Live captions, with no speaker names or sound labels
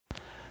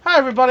Hi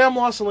everybody, I'm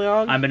Lawson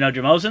Leong. I'm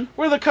Benojo Mosen.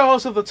 We're the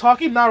co-hosts of the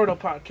Talking Naruto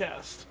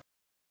podcast.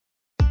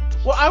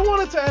 Well, I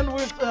wanted to end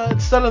with,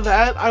 instead of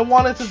that, I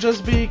wanted to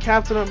just be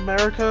Captain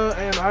America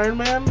and Iron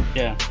Man.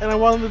 Yeah. And I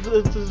wanted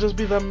to just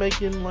be them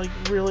making, like,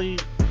 really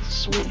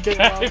sweet gay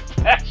love.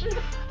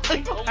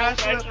 Like,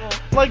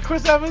 passionate. Like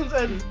Chris Evans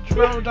and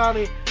Robert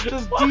Downey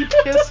just deep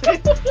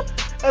kissing.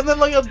 And then,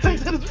 like,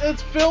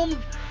 it's filmed,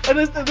 and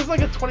it's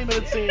like a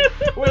 20-minute scene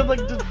where, like,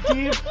 just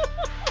deep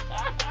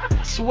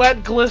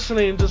sweat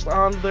glistening just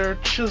on their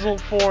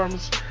chiseled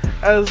forms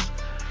as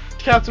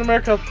Captain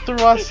America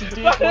thrusts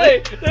deeply.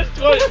 By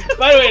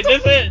the way,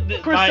 this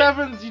is Chris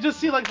Evans. You just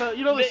see like the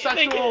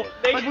sexual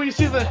like when you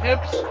see the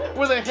hips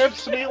where the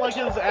hips meet like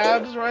his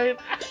abs, right?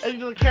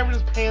 And the camera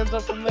just pans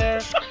up from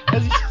there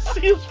as you just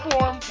see his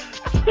form.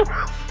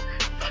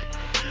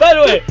 By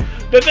the way,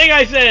 the thing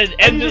I said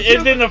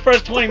is in the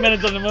first 20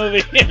 minutes of the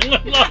movie, and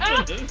what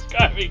Lawson is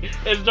describing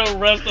is the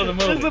rest of the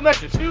movie. It's the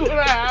next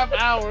 2.5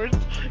 hours.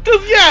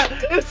 Cause yeah,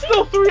 it's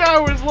still 3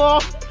 hours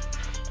long.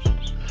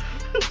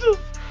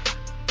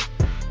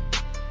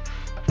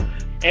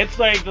 It's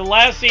like the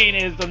last scene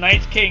is the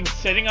Night King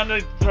sitting on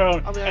the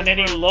throne, and then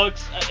he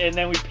looks, and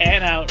then we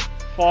pan out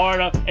far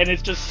enough, and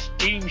it's just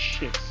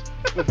steamships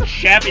with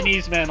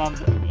Japanese men on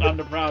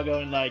the prow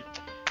going like,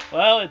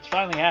 well, it's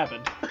finally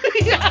happened.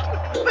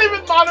 Yeah, they've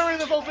been monitoring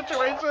this whole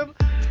situation.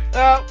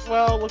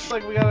 Well, looks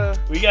like we gotta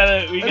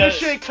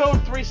initiate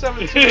code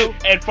 372.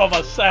 And from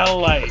a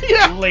satellite,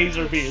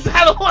 laser beam.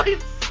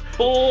 Satellites.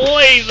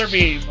 Laser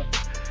beam.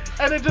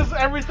 And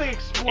everything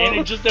explodes. And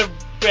it just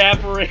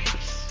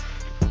evaporates.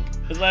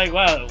 It's like,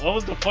 wow, what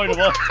was the point of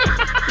all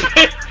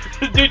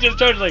the dude just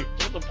turns like,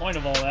 what's the point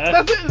of all that?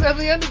 That's it. At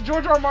the end,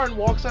 George R. R. Martin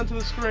walks onto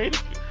the screen,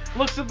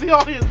 looks at the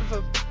audience and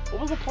says,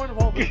 what was the point of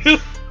all this?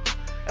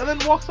 And then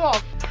walks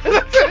off. And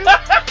that's it.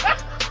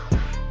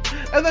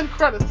 And then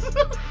credits.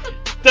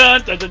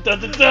 Dun, dun, dun, dun,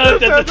 dun, dun,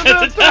 dun,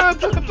 dun, dun,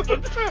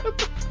 dun, dun.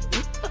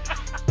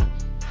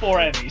 4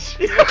 Emmys.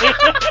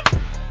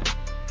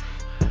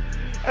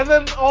 And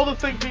then all the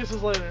think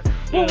pieces later.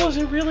 What was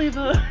really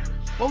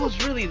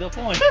the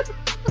point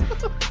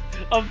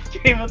of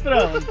Game of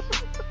Thrones?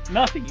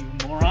 Nothing, you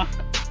moron.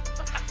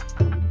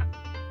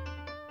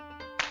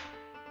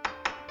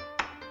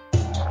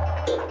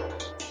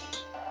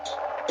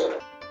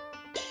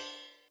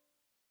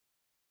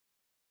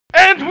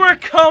 And we're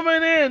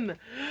coming in!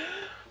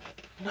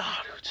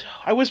 Naruto.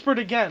 I whispered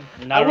again.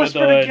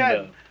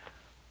 Naruto.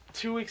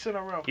 2 weeks in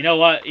a row. You know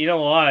what? You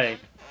know why?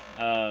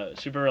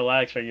 Super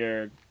relaxed on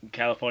your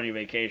California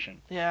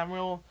vacation. Yeah,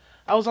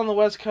 I was on the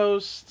West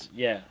Coast.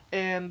 Yeah.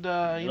 And,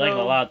 You're like a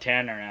lot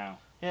tanner now.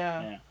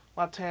 Yeah. A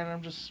lot tanner.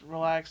 I'm just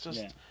relaxed.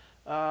 Yeah.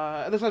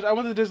 I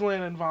went to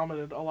Disneyland and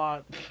vomited a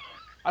lot.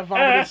 I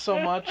vomited so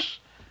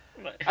much.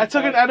 I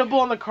took an edible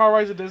on the car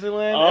rides at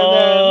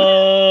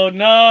Disneyland.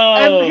 No!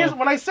 And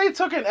when I say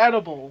took an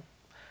edible,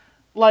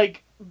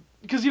 like,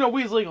 because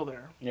weed's legal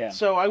there. Yeah.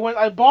 So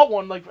I bought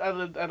one like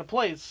at a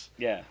place.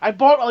 Yeah. I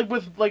bought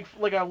with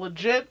a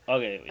legit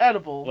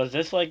edible. Was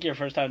this like your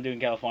first time doing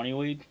California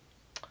weed?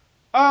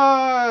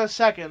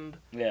 Second.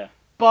 Yeah.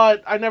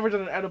 But I never did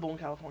an edible in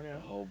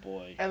California. Oh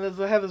boy. And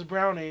I had this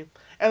brownie.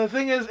 And the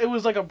thing is, it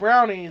was like a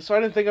brownie, so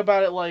I didn't think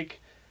about it like...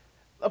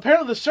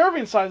 Apparently the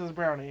serving size of the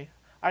brownie,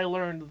 I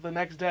learned the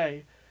next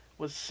day,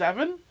 was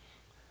 7.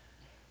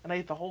 And I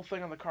ate the whole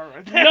thing on the car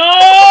right there.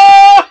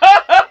 No!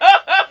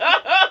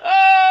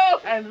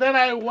 And then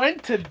I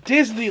went to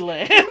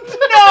Disneyland.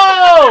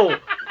 No!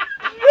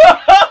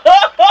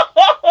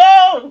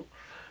 No!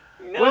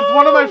 With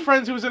one of my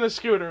friends who was in a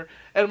scooter,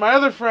 and my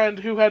other friend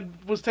who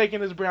was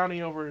taking his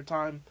brownie over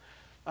time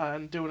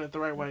and doing it the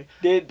right way.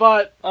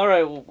 All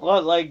right,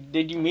 well,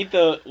 did you meet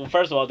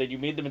first of all, did you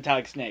meet the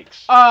metallic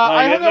snakes?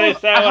 I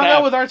hung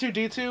out with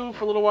R2-D2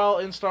 for a little while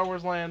in Star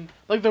Wars Land,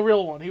 like the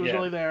real one. He was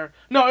really there.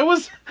 No,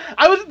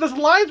 the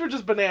lines were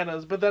just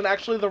bananas, but then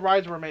actually the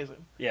rides were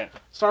amazing. Yeah.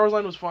 Star Wars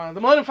Land was fun.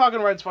 The Millennium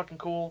Falcon ride's fucking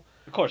cool.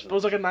 Of course it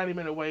was like a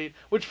 90-minute wait,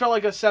 which felt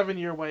like a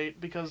 7-year wait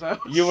because I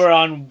was You were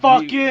on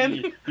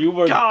fucking You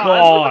were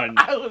gone.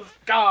 I was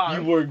gone.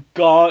 You were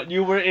gone.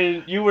 You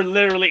were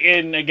literally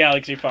in a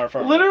galaxy far,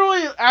 far away.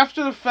 Literally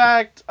after the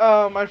fact,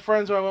 my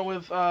friends who I went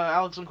with,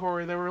 Alex and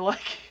Corey, they were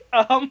like,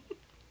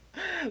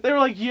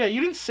 yeah,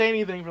 you didn't say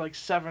anything for like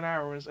 7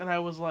 hours, and I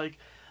was like,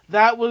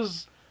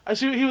 and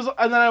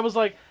then I was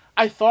like,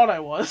 I thought I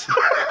was.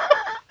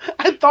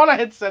 I thought I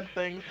had said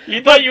things.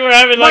 You thought you were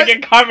having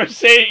a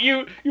conversation.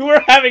 You were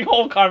having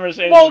whole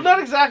conversations. Well, not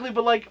exactly,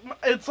 but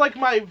it's like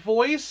my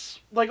voice,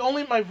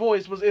 only my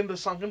voice was in the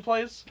sunken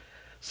place.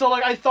 So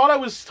I thought I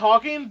was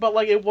talking, but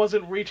it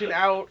wasn't reaching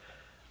out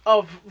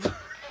of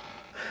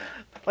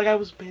I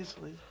was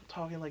basically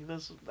talking like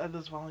this at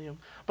this volume.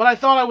 But I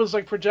thought I was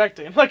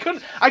projecting.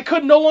 I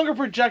could no longer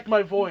project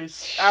my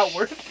voice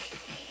outward.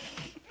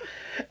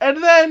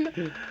 And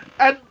then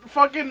at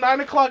fucking 9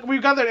 o'clock, we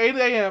got there at 8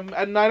 a.m.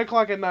 At 9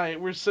 o'clock at night,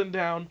 we're sitting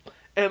down,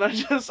 and I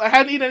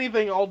hadn't eaten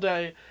anything all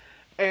day,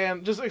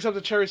 and except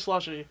a cherry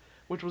slushie,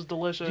 which was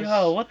delicious.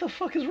 Yo, what the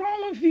fuck is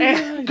wrong with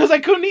you? Because I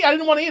couldn't eat, I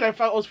didn't want to eat. I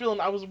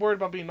was worried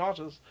about being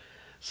nauseous.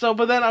 So,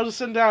 but then I was just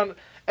sitting down,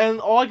 and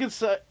all I could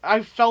say,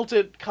 I felt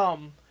it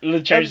come. The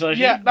cherry And,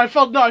 slushy? yeah, I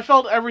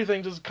felt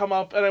everything just come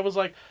up, and I was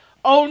like,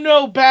 oh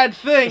no, bad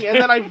thing, and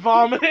then I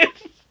vomited.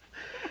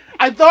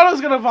 I thought I was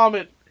gonna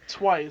vomit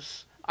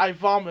twice. I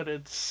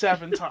vomited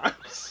 7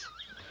 times.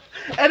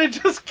 And it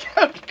just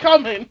kept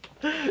coming.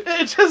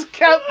 It just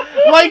kept,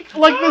 like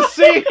the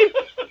scene,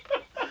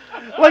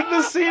 like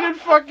the scene in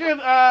fucking,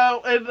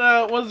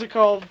 what's it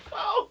called?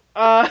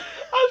 I'm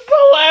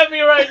so happy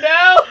right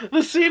now.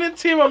 The scene in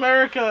Team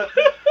America.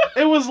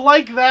 It was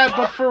like that,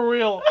 but for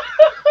real.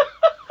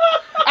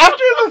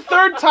 After the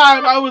 3rd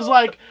time, I was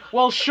like,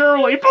 well,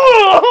 surely.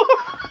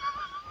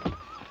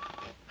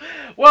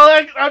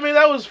 Well, I mean,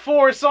 that was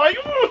 4, so I...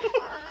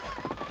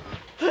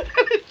 And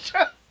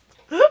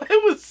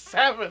it was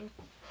 7.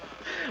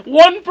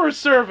 1 per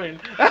serving.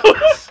 That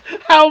was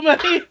how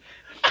many...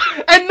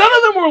 And none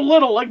of them were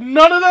little. Like,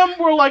 none of them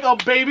were like a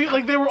baby.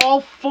 Like, they were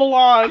all full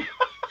on.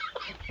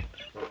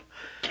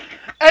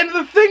 And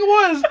the thing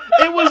was,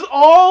 it was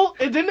all...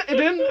 It didn't...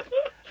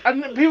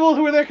 And people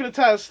who were there could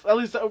attest, at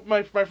least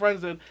my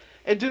friends did,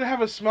 it didn't have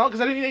a smell, because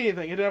I didn't eat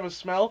anything. It didn't have a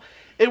smell.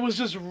 It was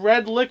just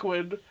red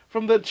liquid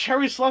from the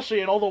cherry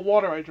slushy and all the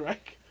water I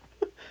drank.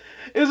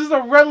 It was just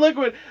a red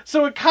liquid,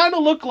 so it kind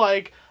of looked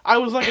like I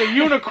was like a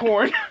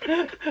unicorn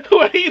who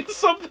had eaten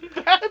something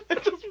bad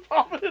and just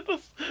vomited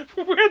this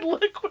red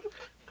liquid.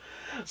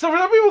 So for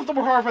some people who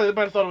were horrified, they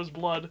might have thought it was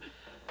blood.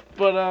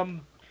 But,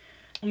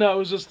 no, it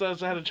was just I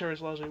had a cherry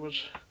slushy,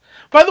 which...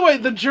 By the way,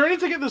 the journey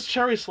to get this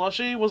cherry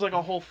slushy was like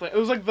a whole thing. It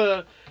was like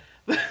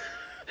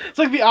it's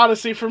like the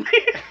Odyssey for me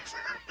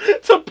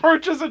to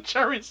purchase a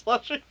cherry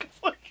slushy. Cause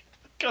like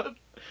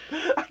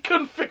I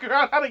couldn't figure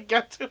out how to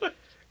get to it.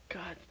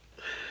 God,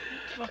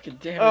 fucking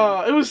damn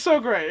it! It was so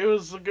great. It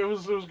was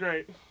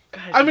great.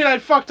 God, I mean, I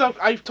fucked up.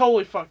 I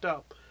totally fucked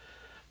up,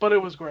 but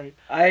it was great.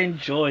 I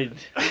enjoyed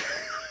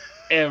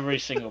every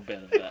single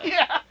bit of that.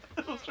 Yeah,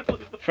 it was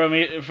really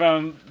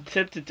From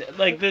tip to tip,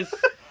 like this.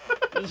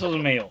 This was a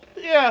meal.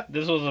 Yeah.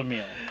 This was a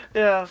meal.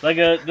 Yeah.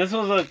 This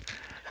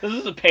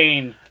is a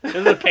pain. This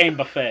is a pain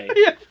buffet.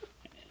 Yeah.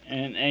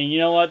 And you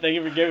know what? Thank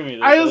you for giving me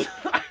this.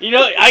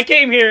 I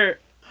came here,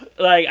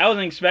 like, I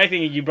wasn't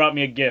expecting it. You brought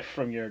me a gift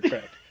from your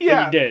trip.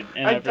 Yeah. And you did.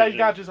 And I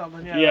got you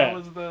something. Yeah. Yeah. That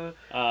was the.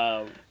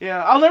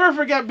 Yeah, I'll never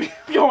forget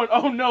going,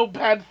 oh no,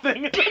 bad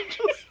thing. And then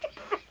just.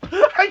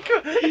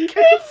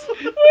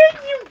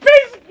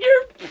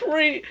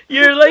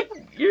 You're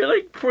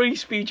like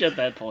pre-speech at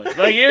that point.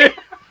 Like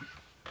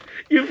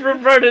you've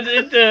reverted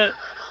into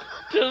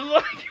just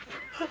like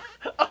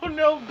oh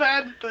no,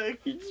 bad thing.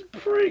 Just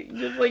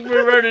like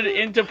reverted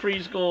into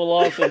preschool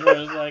also for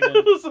a second.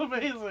 It was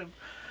amazing.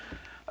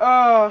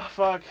 Oh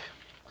fuck.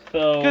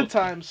 So good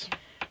times.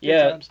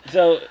 Yeah. Times.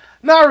 So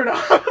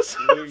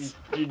Naruto.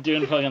 you're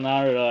doing fucking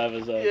Naruto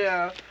episodes.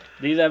 Yeah.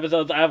 These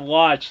episodes I've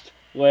watched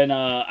when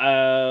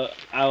I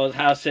was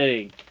house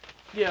sitting.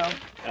 Yeah.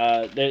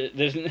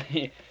 There's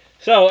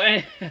so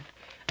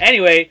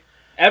anyway,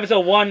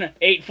 episode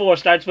 184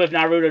 starts with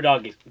Naruto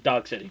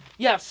dog sitting.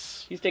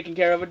 Yes. He's taking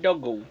care of a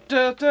doggo.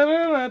 So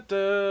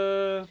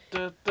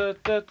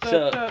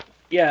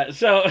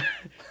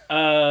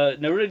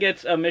Naruto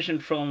gets a mission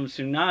from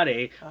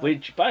Tsunade,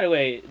 which, by the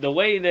way, the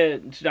way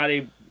that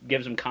Tsunade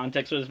gives him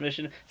context for this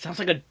mission sounds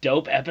like a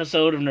dope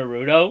episode of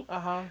Naruto.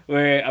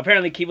 Where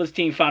apparently Kiba's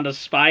team found a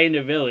spy in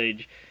the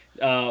village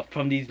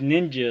from these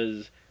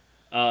ninjas.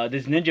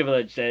 This ninja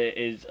village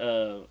that is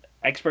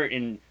expert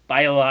in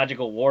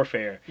biological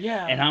warfare.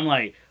 Yeah. And I'm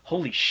like,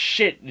 holy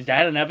shit, is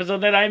that an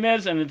episode that I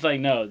missed? And it's like,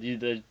 no,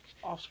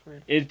 off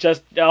screen. It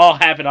just all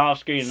happened off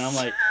screen, and I'm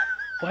like,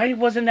 why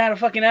wasn't that a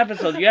fucking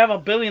episode? You have a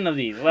billion of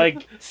these.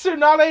 Like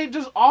Tsunade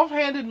just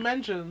offhanded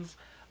mentions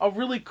a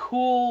really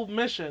cool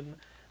mission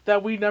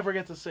that we never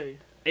get to see.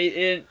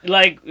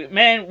 Like,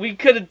 man, we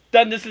could have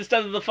done this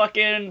instead of the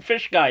fucking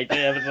fish guy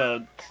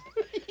episode.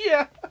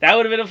 Yeah. That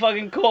would have been a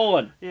fucking cool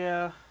one.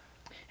 Yeah.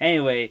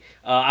 Anyway,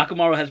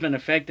 Akamaru has been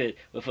infected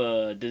with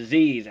a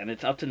disease, and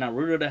it's up to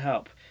Naruto to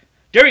help.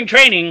 During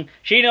training,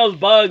 Shino's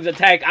bugs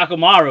attack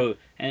Akamaru,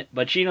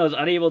 but Shino is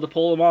unable to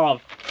pull him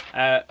off.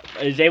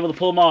 Is able to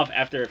pull him off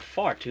after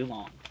far too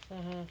long.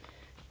 Mm-hmm.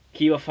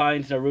 Kiba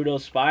finds Naruto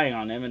spying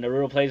on him, and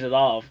Naruto plays it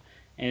off,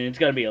 and it's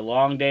gonna be a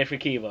long day for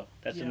Kiba.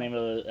 That's the name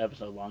of the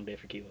episode, Long Day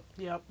for Kiba.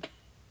 Yep.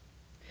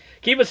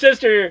 Kiba's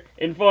sister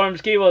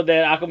informs Kiba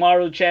that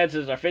Akamaru's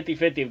chances are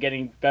 50-50 of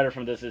getting better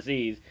from this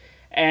disease.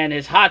 And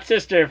his hot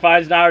sister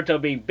finds Naruto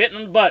being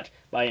bitten in the butt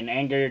by an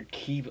angered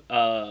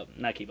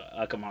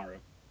Akamaru.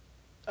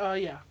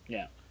 Yeah.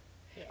 Yeah.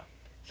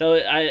 So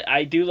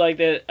I do like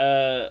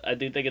that. I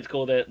do think it's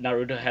cool that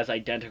Naruto has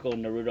identical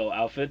Naruto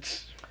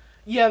outfits.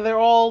 Yeah, they're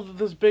all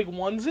this big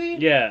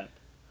onesie. Yeah.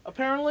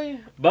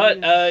 Apparently.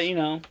 But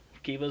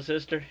Kiba's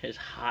sister is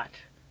hot.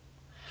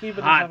 Kiba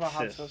does have a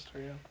hot sister.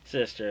 Yeah.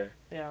 Sister.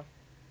 Yeah.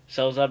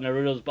 Sews up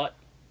Naruto's butt.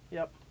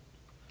 Yep.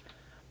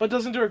 But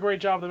doesn't do a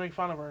great job. They make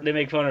fun of her. They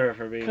make fun of her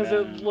for being... Because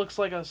it looks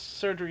like a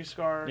surgery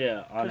scar.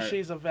 Yeah, Because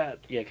she's a vet.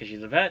 Yeah, because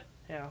she's a vet.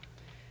 Yeah.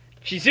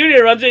 Shizune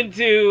runs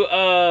into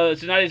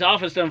Tsunade's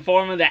office to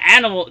inform him that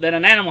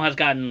an animal has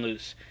gotten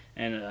loose.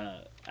 And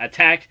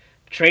Attack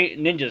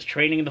ninjas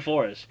training in the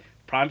forest.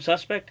 Prime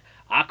suspect,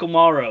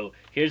 Akumaru.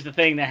 Here's the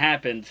thing that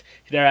happens.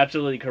 They're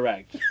absolutely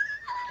correct.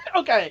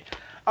 Okay.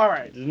 All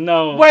right.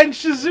 No. When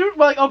Shizuru,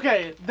 like,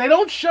 okay, they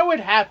don't show it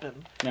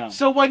happen. No.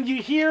 So when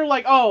you hear,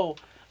 like, oh,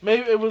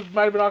 maybe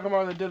might have been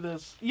Akamaru that did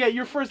this. Yeah,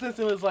 your first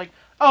instinct is like,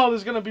 oh,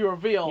 there's gonna be a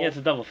reveal. Yeah, it's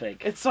a double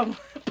fake. It's some.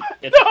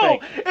 It's No,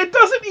 fake. it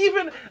doesn't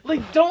even.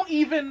 Like, don't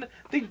even.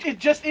 It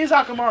just is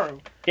Akamaru.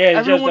 Yeah,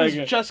 it's Everyone just is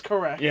like, just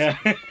correct. yeah.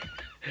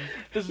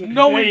 There's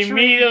no They intrigue.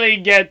 immediately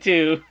get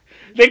to.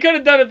 They could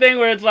have done a thing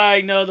where it's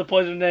like, no, the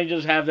Poison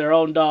Ninjas have their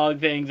own dog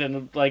things,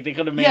 and like they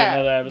could have made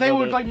another Yeah, episode. they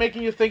were like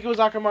making you think it was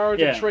Akamaru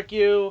Yeah. to trick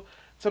you,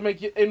 to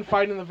make you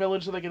infight in the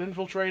village so they can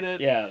infiltrate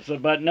it. Yeah, so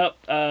but nope.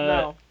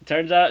 No.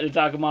 Turns out it's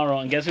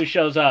Akamaru, and guess who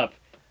shows up?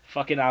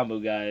 Fucking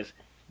Ambu guys.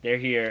 They're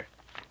here.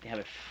 They have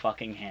it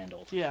fucking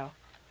handled. Yeah.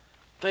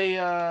 They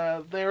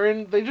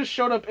just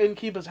showed up in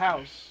Kiba's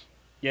house.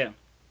 Yeah.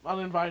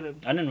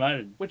 Uninvited.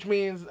 Uninvited. Which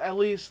means at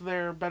least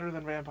they're better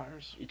than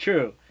vampires.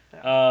 True.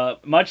 Yeah.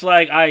 Much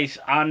like Ice,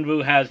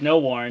 Anbu has no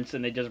warrants,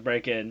 and they just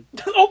break in.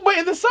 Oh wait,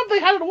 in the sub they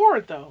had a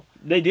warrant though.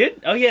 They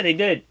did? Oh yeah, they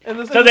did.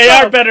 So they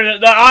are better.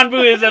 The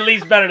Anbu is at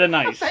least better than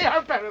Ice. They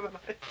are better than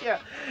Ice. Yeah.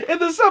 In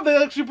the sub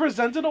they actually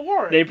presented a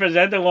warrant. They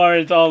present the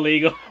warrant. It's all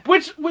legal.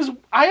 Which was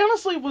I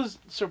honestly was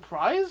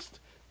surprised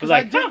because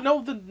Like, I didn't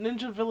know the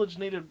Ninja Village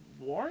needed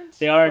warrants.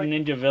 They are like, a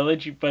ninja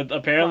village, but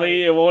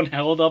apparently Right. it won't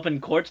hold up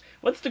in courts.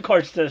 What's the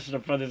court system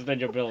for this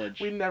ninja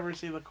village? We never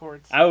see the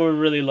courts. I would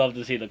really love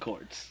to see the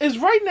courts. Is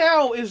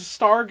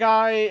Star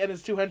Guy and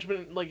his two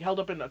henchmen like held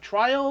up in a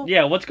trial?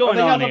 Yeah, what's Are going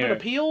they on held here? up in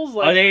appeals?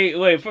 Like, Are they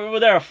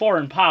they're a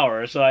foreign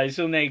power, so I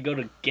assume they go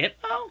to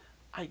Gitmo?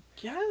 I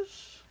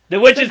guess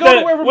Which They is go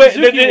to wherever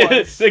Mizuki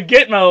was. the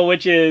Gitmo,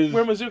 which is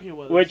where Mizuki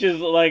was. which is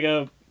like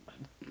a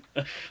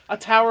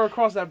tower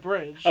across that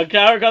bridge.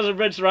 tower across a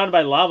bridge surrounded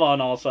by lava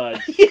on all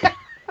sides. Yeah.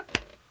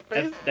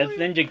 That's Basically.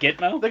 Ninja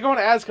Gitmo? They're going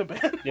to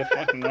Azkaban. You're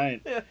fucking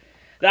right. Yeah.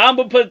 The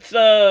Amba puts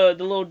the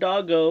little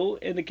doggo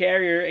in the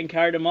carrier and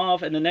carried him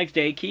off, and the next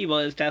day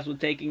Kiba is tasked with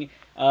taking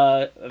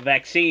a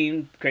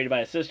vaccine created by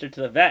his sister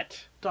to the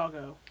vet.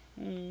 Doggo.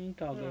 Doggo.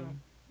 Doggo.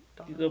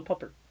 He's a little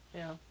pupper.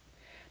 Yeah.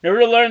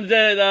 Naruto learns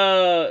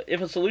that if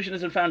a solution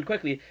isn't found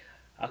quickly,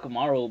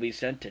 Akumaru will be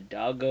sent to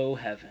Doggo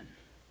Heaven.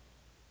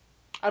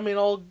 I mean,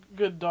 all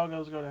good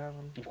doggos go to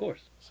heaven. Of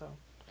course. So.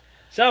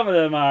 Some of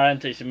them are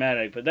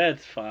anti-Semitic, but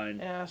that's fine.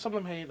 Yeah, some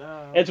of them hate.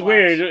 It's blacks.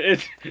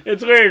 weird.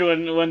 It's weird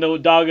when the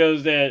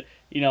doggos that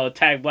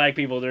attack black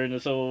people during the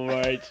civil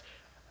rights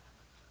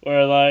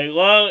were like,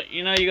 well,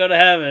 you go to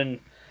heaven.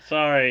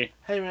 Sorry.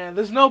 Hey man,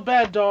 there's no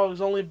bad dogs,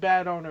 only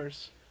bad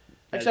owners.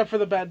 Except for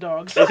the bad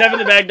dogs. Except for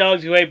the bad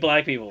dogs who hate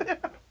black people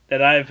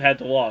that I've had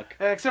to walk.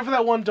 Yeah, except for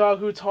that one dog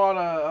who taught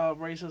a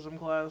racism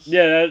class.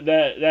 Yeah,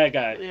 that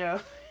guy. Yeah.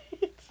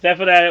 Except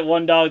for that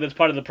one dog that's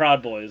part of the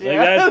Proud Boys. Like,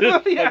 Yeah.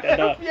 fuck Yeah. that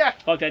dog. Yeah.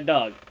 Fuck that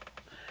dog.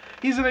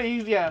 He's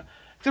yeah.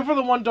 Except for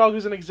the one dog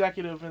who's an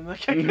executive in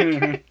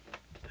the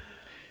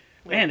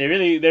Man, they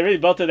really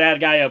belted that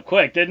guy up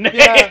quick, didn't they?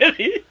 Yeah.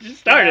 He just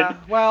started. Yeah,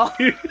 well,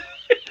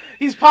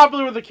 he's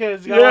popular with the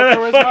kids. He's got a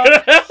lot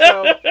of charisma.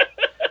 So.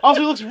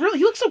 Also, he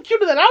looks so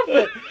cute in that outfit.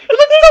 He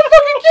looks so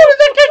fucking cute in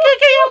that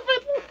KKK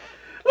outfit.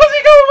 Where's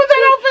he going with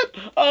that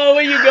outfit? Oh,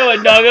 where you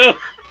going, doggo?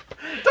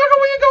 Doggo,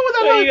 where you going with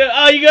that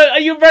outfit? Are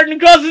you burning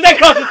crosses? That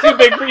cross is too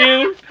big for you.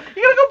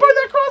 You gonna go burn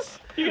that cross?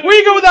 Where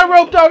you going with that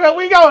rope, doggo?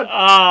 Where you going?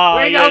 Oh,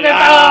 Where you going?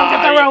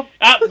 Get the rope.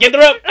 Get the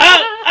rope.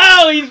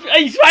 Oh,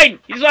 he's fighting.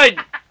 He's fighting.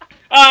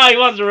 Oh, he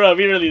wants the rope.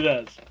 He really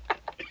does.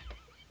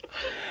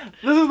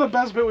 This is the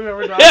best bit we've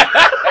ever done.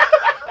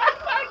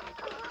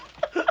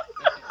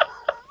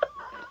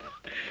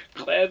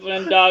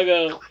 Clansman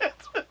Doggo.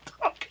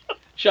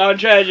 Sean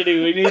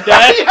Tragedy, we need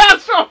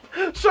that.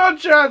 Yeah, Sean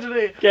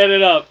Tragedy. Get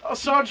it up.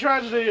 Sean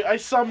Tragedy, I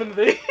summon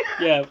thee.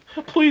 Yeah.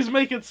 Please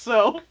make it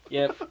so.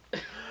 Yep.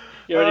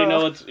 You already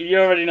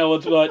know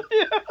what's what.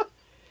 Yeah.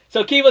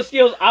 So Kiba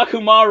steals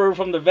Akumaru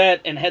from the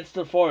vet and heads to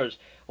the forest,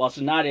 while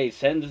Tsunade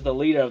sends the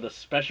leader of the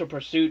Special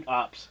Pursuit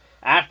Ops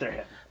after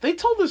him. They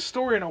told this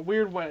story in a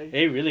weird way.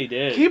 They really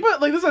did. Kiba,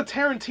 like, this is a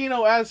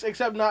Tarantino-esque,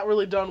 except not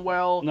really done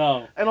well.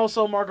 No. And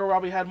also Margot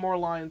Robbie had more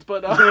lines,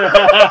 but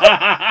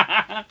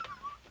Oh,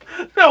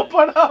 no,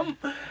 but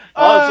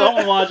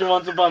someone watching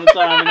Once Upon a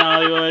Time in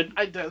Hollywood.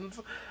 I didn't.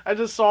 I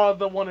just saw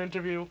the one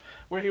interview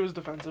where he was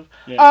defensive.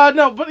 Yeah.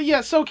 No, but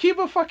yeah. So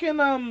Kiba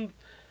fucking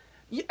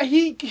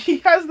he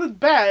has this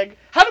bag.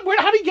 How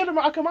did he get him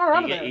Akamaru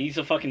out of there? He's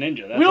a fucking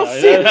ninja. That's We don't how-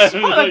 see this.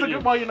 That's a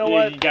good. Well, you know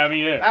what? You got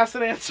me there. Asked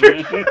and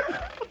answered.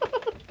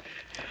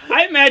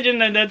 I imagine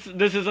that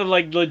this is a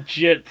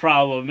legit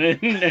problem in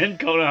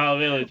Konoha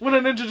Village. When a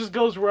ninja just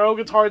goes rogue,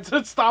 it's hard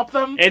to stop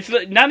them. It's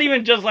not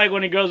even just like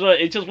when it goes rogue.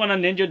 It's just when a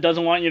ninja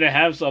doesn't want you to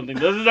have something.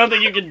 There's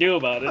nothing you can do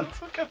about it.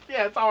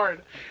 Yeah, it's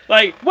hard.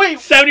 Like, wait,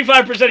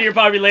 75% of your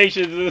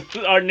population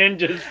are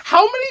ninjas.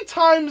 How many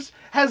times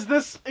has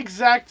this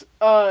exact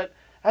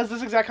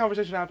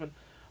conversation happened?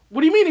 What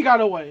do you mean he got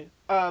away?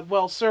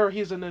 Well, sir,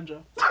 he's a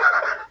ninja.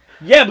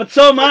 Yeah, but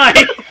so am I.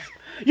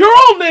 You're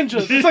all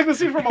ninjas. It's like the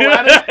scene from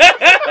Aladdin.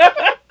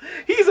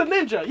 He's a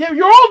ninja. Yeah,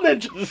 you're all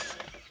ninjas.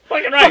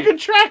 Fucking right. Fucking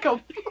track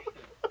him.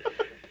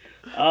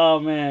 Oh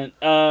man,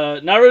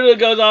 Naruto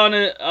goes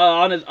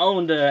on his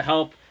own to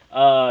help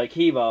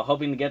Kiba,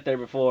 hoping to get there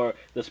before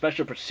the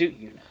Special Pursuit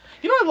Unit.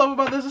 You know what I love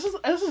about this?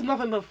 This is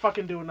nothing to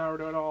fucking do with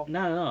Naruto at all.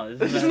 No.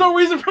 There's no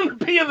reason for him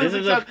to be in this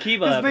except a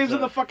Kiba his name's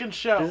in the fucking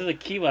show. This is a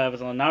Kiba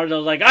episode.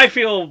 Naruto's like, I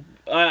feel,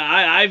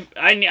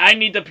 I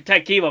need to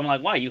protect Kiba. I'm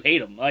like, why? You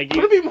hate him? Like,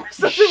 Would it be more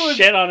sense if it was...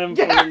 shit on him.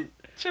 Yeah.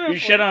 You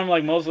shit on him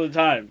like most of the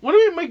time.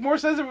 Wouldn't it make more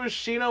sense if it was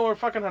Shino or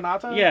fucking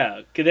Hinata?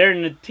 Yeah, because they're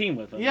in a team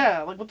with him.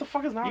 Yeah, like what the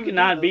fuck is Naruto? You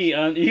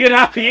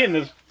cannot be in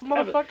this.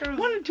 Motherfuckers.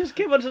 Why don't just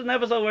give us an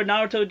episode where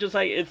Naruto just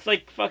like it's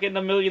like fucking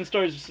a million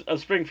stories of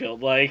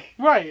Springfield, like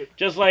right?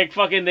 Just like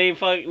fucking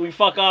we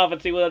fuck off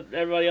and see what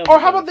everybody else. Or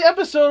how about the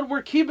episode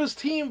where Kiba's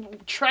team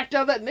tracked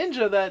down that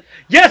ninja that?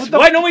 Yes,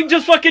 why don't we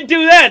just fucking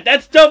do that?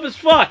 That's dope as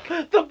fuck.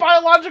 The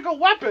biological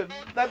weapon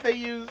that they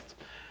used.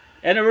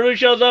 And Naruto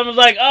shows up and is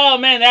like, "Oh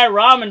man, that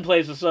ramen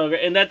place is so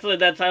great," and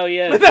that's how he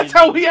ends. That's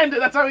how we ended.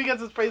 That's how he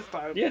gets his face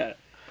time. Yeah.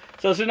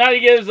 So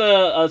Tsunade gives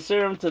a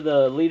serum to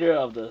the leader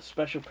of the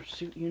Special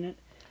Pursuit Unit,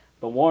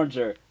 but warns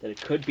her that it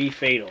could be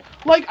fatal.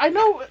 Like, I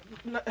know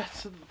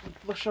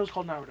the show's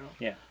called Naruto.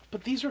 Yeah.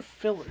 But these are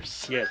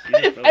fillers. Yes.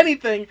 If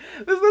anything,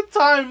 this is the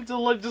time to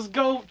like just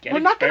go. We're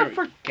not gonna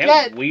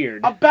forget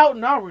weird about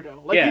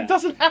Naruto. Like it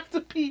doesn't have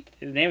to be.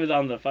 His name is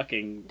on the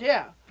fucking.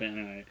 Yeah.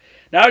 Anyway.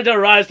 Naruto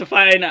arrives to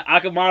find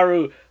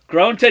Akamaru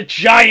grown to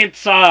giant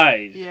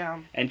size. Yeah.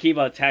 And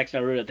Kiba attacks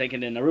Naruto,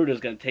 thinking that Naruto's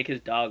gonna take his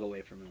dog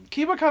away from him.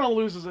 Kiba kind of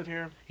loses it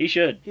here. He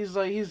should. He's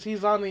like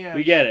he's on the edge.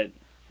 We get it.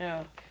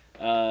 Yeah.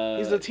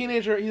 He's a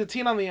teenager. He's a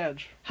teen on the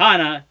edge.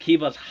 Hana,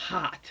 Kiba's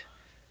hot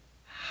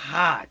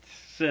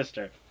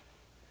sister,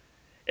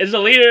 is the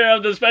leader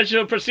of the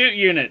Special Pursuit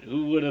Unit.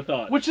 Who would have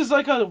thought? Which is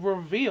like a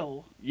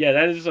reveal. Yeah,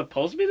 that is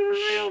supposed to be the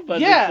reveal, but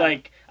yeah. It's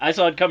like I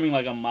saw it coming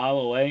like a mile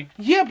away.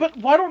 Yeah, but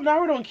why don't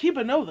Naruto and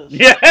Kiba know this?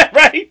 Yeah,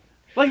 right.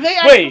 Like they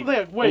actually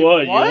wait.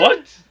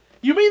 What?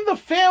 You mean the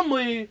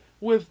family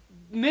with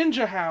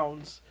ninja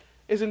hounds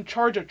is in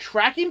charge of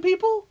tracking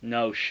people?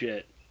 No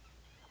shit.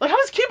 Like how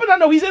does Kiba not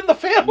know he's in the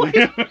family?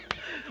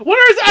 What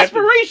are his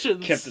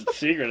aspirations? Kept it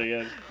secret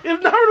again. If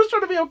Naruto's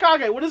trying to be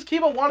Hokage, what does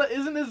Kiba want?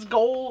 Isn't his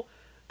goal?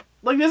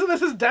 Like, isn't this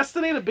his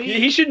destiny to be?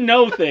 He should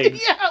know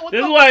things. Yeah.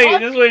 This is why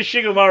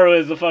Shikamaru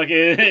is the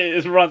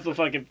fucking runs the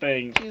fucking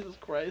thing. Jesus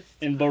Christ.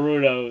 In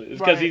Boruto, it's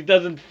because he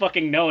doesn't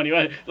fucking know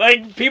anyone.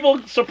 Like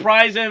people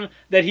surprise him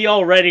that he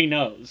already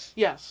knows.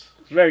 Yes.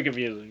 It's very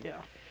confusing.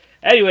 Yeah.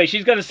 Anyway,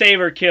 she's gonna save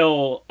or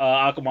kill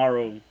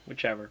Akamaru,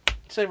 whichever.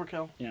 Save or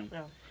kill. Yeah.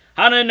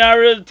 Hana and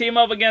Naruto team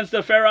up against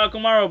the Pharaoh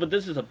Akamaru, but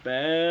this is a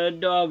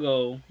bad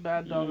doggo.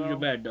 Bad doggo. He's a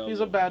bad doggo. He's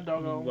a bad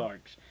doggo. He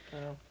barks.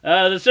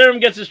 Yeah. The serum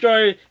gets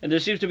destroyed, and there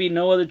seems to be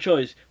no other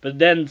choice. But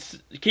then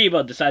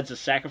Kiba decides to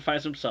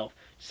sacrifice himself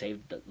to save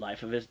the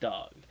life of his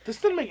dog. This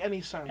didn't make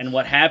any sense. And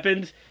what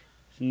happens?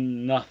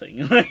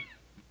 Nothing.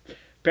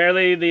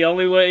 Apparently, the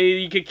only way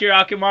you could cure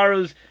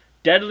Akamaru's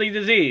deadly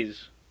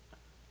disease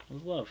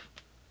was love.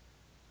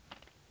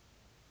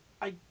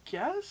 I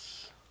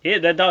guess? Yeah,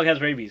 that dog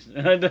has rabies.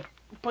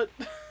 But...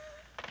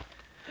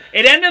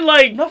 It ended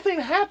like... Nothing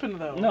happened,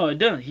 though. No, it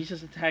didn't. He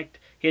just attacked...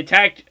 He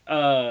attacked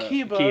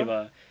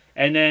Kiba.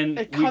 And then...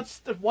 It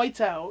cuts... It whites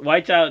out.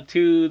 Whites out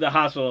to the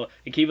hospital.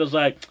 And Kiba's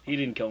like, he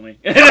didn't kill me.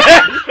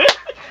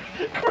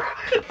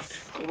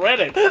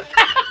 Credit.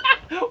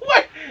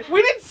 Wait,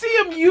 we didn't see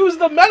him use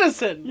the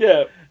medicine.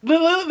 Yeah.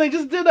 They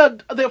just did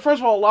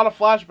first of all, a lot of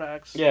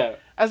flashbacks. Yeah.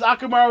 As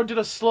Akamaru did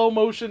a slow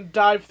motion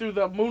dive through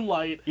the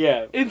moonlight.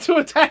 Yeah. Into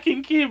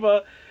attacking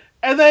Kiba.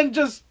 And then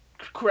just...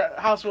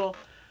 Hospital.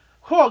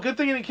 Oh, good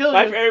thing he didn't kill you.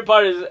 My favorite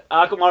part is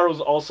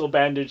Akamaru's also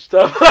bandaged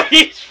up.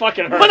 He's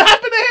fucking hurt. What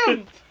happened to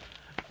him?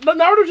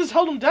 Naruto just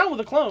held him down with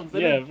the clones.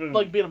 They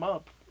didn't, beat him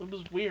up. It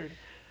was weird.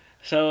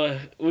 So,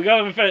 we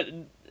go...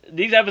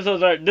 These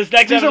episodes are... These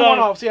are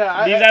one-offs,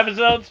 yeah. These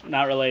episodes,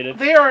 not related.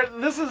 They are...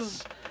 This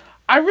is...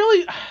 I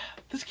really...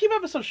 This Kiba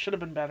episode should have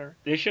been better.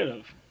 They should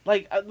have.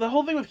 Like, the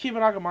whole thing with Kiba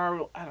and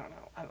Akamaru, I don't know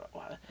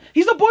why.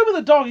 He's a boy with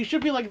a dog. He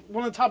should be, like,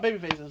 one of the top baby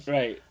faces.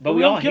 Right. But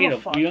we all hate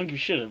him. We don't give a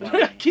shit about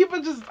him.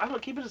 Kiba just... I don't know.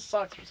 Kiba just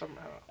sucks for some...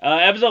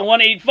 Episode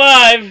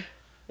 185.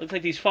 Looks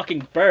like these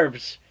fucking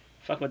burbs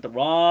fuck with the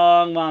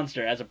wrong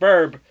monster. As a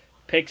burb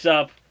picks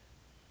up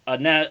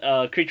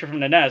a creature from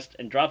the nest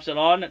and drops it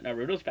on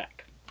Naruto's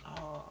back.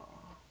 Oh.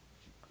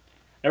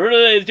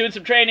 Naruto is doing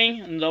some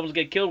training and almost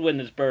get killed with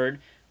this bird,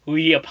 who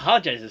he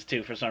apologizes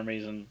to for some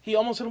reason. He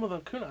almost hit him with a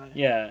kunai.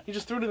 Yeah. He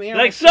just threw it in the air.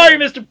 Like, sorry,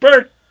 Mr.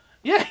 Bird.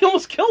 Yeah, he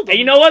almost killed him. And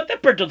you know what?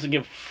 That bird doesn't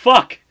give a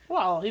fuck.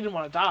 Well, he didn't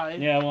want to die.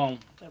 Yeah, well.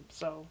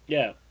 So.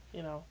 Yeah.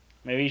 You know.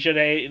 Maybe he should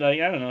have,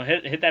 like, I don't know,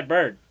 hit that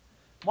bird.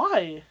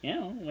 Why?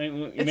 Yeah,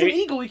 it's an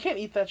eagle. You can't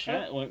eat that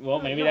shit. Well,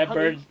 maybe that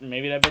bird's a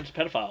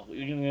pedophile.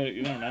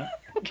 You don't know.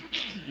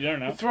 You don't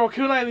know. You throw a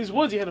kunai in these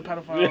woods, you hit a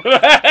pedophile.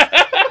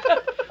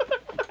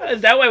 Is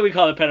that why we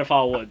call it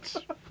pedophile woods?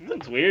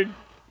 That's weird.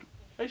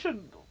 Is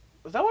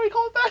that why we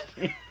call it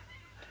that?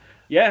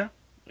 Yeah,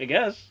 I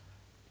guess.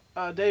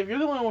 Dave, you're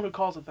the only one who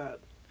calls it that.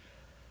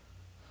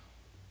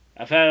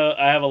 I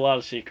have a lot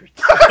of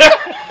secrets.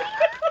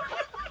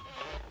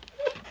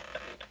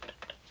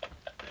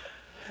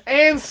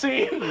 And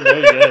scene.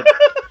 Very good.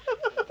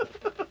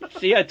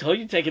 See, I told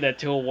you taking that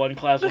 201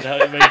 class would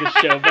help make the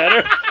show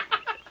better.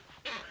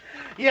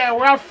 Yeah,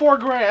 we're out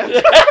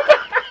 $4,000.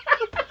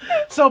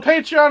 So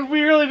Patreon,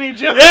 we really need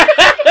you.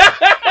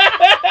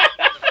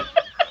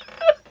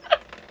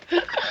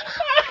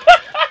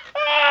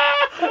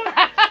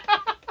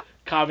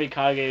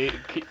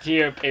 Kamikage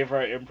tier, pay for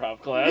our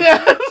improv class.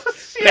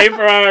 Yes. Pay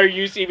for our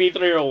UCB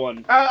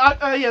 301.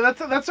 Yeah,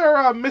 that's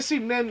our Missy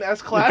Nin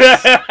S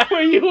class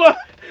where you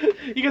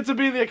get to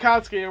be the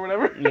Akatsuki or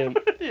whatever. Yeah.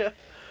 Yeah.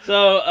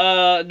 So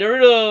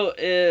Naruto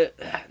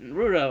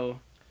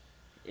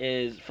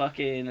is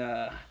fucking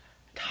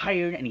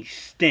tired and he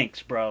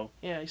stinks, bro.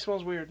 Yeah, he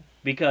smells weird.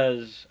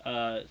 Because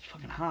it's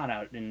fucking hot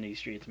out in these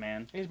streets,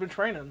 man. He's been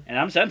training. And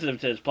I'm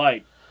sensitive to his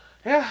plight.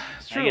 Yeah,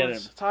 it's true. I get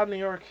It's hot in New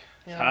York.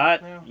 It's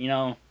hot. Yeah. You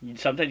know,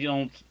 sometimes you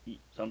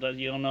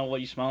don't know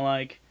what you smell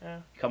like. Yeah.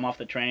 You come off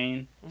the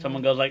train. Mm-hmm.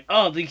 Someone goes like,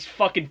 "Oh, these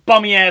fucking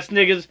bummy ass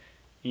niggas,"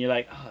 and you're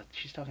like, "Oh,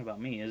 she's talking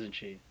about me, isn't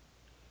she?"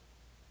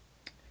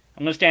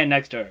 I'm gonna stand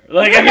next to her.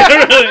 Like, I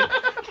gotta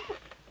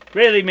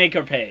really make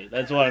her pay.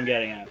 That's what I'm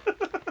getting at.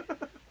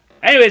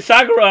 Anyway,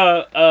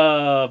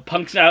 Sakura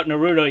punks out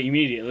Naruto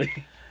immediately.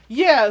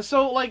 Yeah.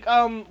 So like,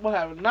 what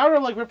happened?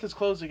 Naruto like ripped his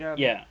clothes again.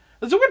 Yeah.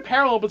 There's a weird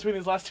parallel between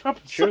these last two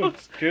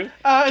episodes. True.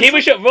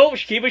 Kiba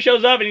Kiba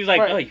shows up and he's like,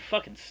 right. "Oh, you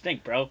fucking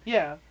stink, bro."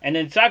 Yeah. And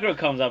then Sakura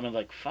comes up and is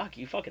like, "Fuck,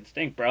 you fucking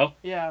stink, bro."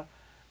 Yeah.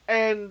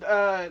 And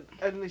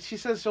she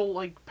says she'll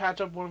like patch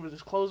up one of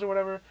his clothes or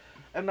whatever.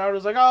 And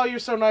Naruto's like, "Oh, you're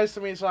so nice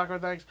to me, Sakura,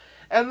 thanks."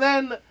 And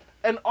then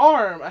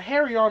a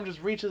hairy arm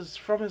just reaches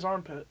from his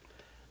armpit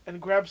and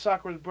grabs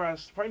Sakura's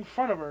breast right in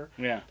front of her.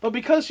 Yeah. But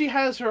because she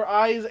has her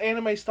eyes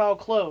anime style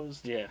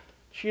closed, Yeah.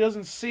 she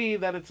doesn't see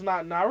that it's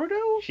not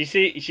Naruto. She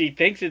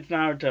thinks it's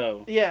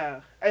Naruto.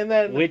 Yeah. And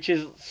then Which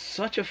is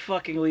such a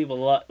fucking leave a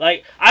lot.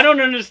 Like, I don't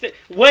understand.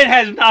 When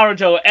has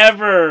Naruto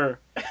ever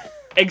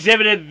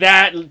exhibited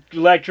that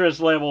lecherous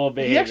level of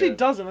behavior? he actually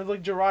doesn't. It's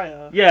like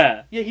Jiraiya.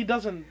 Yeah. Yeah, he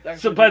doesn't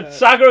actually So, do but that.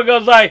 Sakura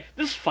goes like,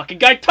 "This fucking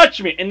guy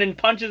touched me," and then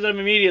punches him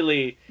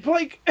immediately. But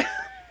like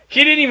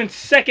She didn't even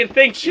second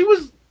think.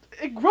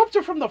 it groped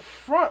her from the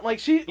front. Like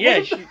she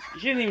didn't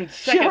even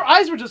second. her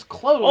eyes were just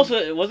closed.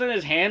 Also, wasn't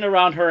his hand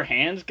around her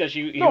hands? Because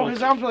his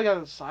arms were like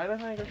on the side, I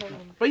think, or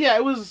something. But yeah,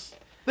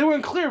 they were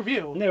in clear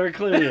view. They were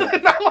clearly.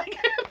 Not like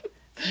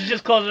She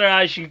just closes her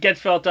eyes, she gets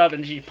felt up,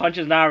 and she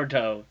punches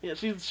Naruto. Yeah,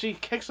 she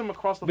kicks him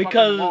across the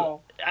Because fucking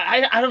wall.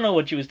 I don't know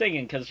what she was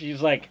thinking, because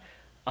she's like,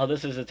 "Oh,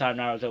 this is the time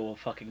Naruto will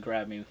fucking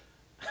grab me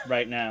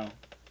right now."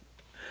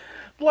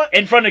 What?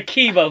 In front of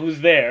Kiba, who's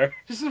there.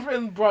 Just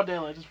in broad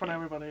daylight, just in front of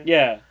everybody.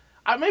 Yeah.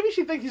 Maybe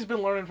she thinks he's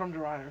been learning from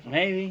Jiraiya or something.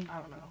 Maybe. I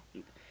don't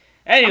know.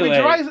 Anyway.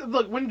 I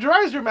mean, when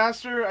Jiraiya's your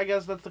master, I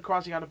guess that's the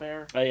cross you gotta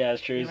bear. Oh, yeah,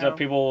 that's true. You So know?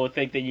 people will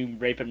think that you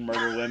rape and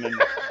murder women.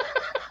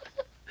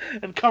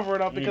 And cover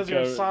it up because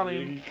you're a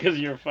Sanin. Because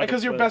you're fucking...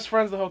 Because your best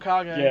friend's the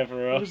Hokage. Yeah, for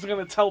real. Who's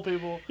gonna tell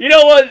people. You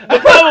know what? The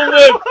problem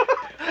with...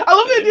 I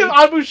love the idea of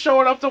Abu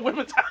showing up to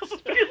women's houses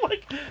being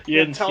like, You "Didn't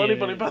didn't tell see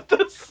anybody it. about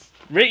this."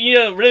 You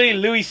know, really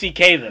Louis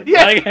C.K. then.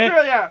 Yeah, Like,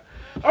 yeah.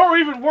 Or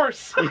even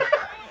worse.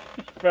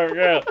 fair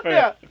enough.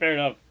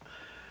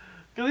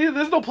 Because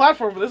there's no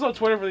platform, there's no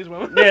Twitter for these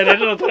women. Yeah, there's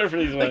no Twitter for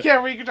these women. They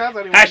can't reach out to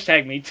anyone.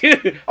 Hashtag me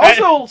too.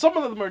 Also, some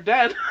of them are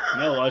dead.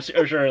 No,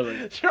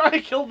 surely. Sure, I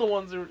killed the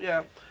ones who.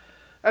 Yeah.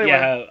 Anyway.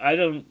 Yeah, I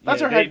don't. That's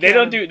yeah, our they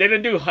don't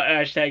headcanon. do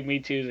hashtag me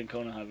too's in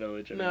Konoha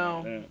Village.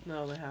 No, Yeah.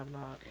 no, they have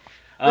not.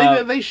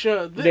 They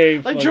should. they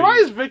Like fucking-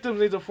 Jiraiya's victims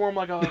need to form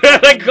like a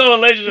like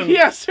coalition.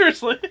 Yeah,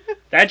 seriously.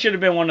 That should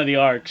have been one of the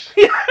arcs.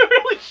 Yeah, it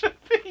really should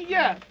be.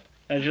 Yeah.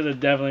 That should have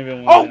definitely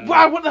been one. Oh of them.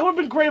 wow, that would have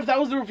been great if that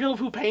was the reveal of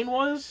who Pain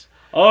was.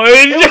 Oh,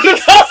 It was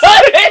just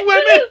 7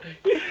 women,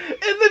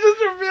 and they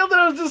just revealed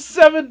that it was just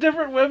 7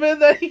 different women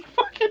that he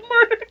fucking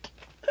murdered,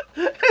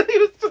 and he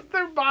was just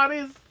their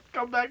bodies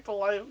come back to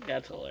life.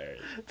 That's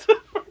hilarious. To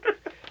murder.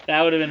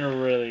 That would have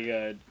been really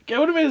good. It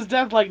would have made his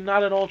death like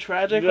not at all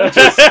tragic, like,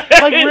 just,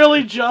 like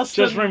really just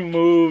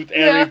removed Yeah.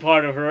 every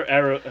part of her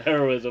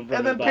heroism from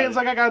And then his Pain's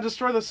body. like, I gotta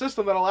destroy the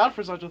system that allowed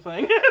for such a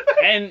thing.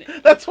 And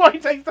That's why he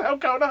takes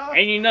down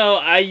Konoha. you know,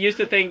 I used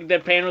to think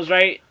that Pain was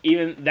right.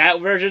 Even that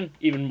version,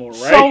 even more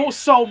right.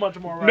 So much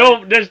more right.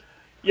 No,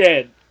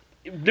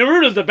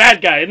 Naruto's the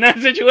bad guy in that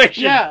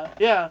situation.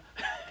 Yeah.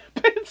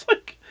 Pain's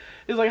like,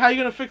 he's like, how you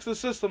gonna fix the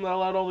system that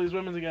allowed all these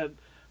women to get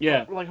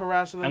Yeah. like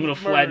harassed and then I'm gonna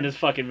murdered? flatten this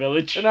fucking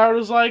village. And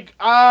Naruto's like,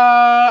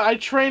 I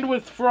trained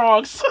with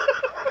frogs.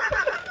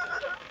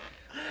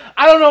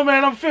 I don't know,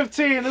 man. I'm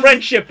 15.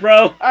 Friendship,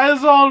 bro. This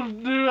is all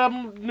new.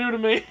 I'm new to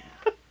me.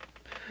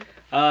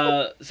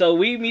 So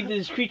we meet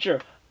this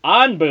creature,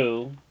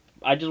 Anbu.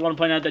 I just want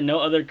to point out that no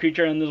other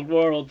creature in this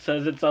world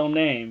says its own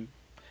name.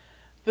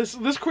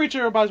 This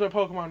creature abides by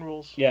Pokemon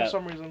rules Yeah. for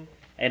some reason.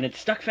 And it's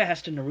stuck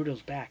fast to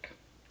Naruto's back.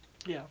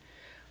 Yeah.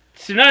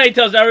 Tsunade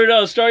tells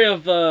Naruto a story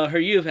of her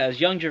youth as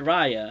young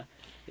Jiraiya.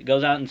 It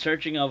goes out in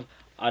searching of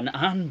an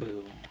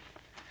Anbu.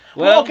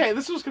 Well, okay,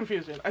 this was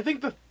confusing. I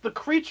think the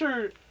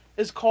creature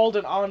is called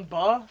an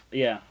Anba,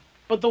 Yeah,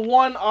 but the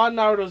one on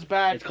Naruto's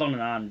back, it's called an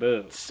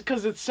Anbu.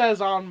 because it says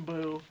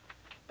Anbu,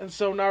 And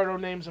so Naruto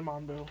names him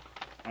Anbu.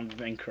 I'm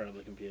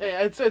incredibly confused.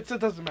 Yeah, it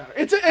doesn't matter.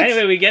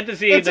 Anyway, we get to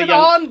see it's the an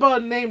young.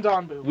 Anba named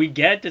Anbu. We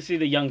get to see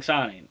the young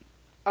Sonic.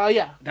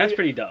 Yeah. That's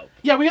pretty dope.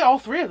 Yeah, we got all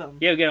three of them.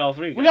 Yeah, we get all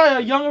three. We got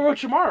a young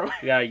Orochimaru.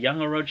 We got a young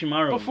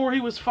Orochimaru. Before he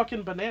was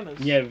fucking bananas.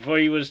 Yeah, before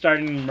he was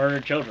starting to murder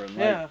children. Like,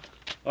 Yeah.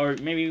 Or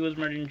maybe he was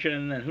murdering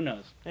children then, who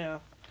knows? Yeah.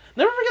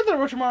 Never forget that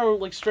Orochimaru,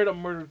 like, straight up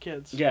murdered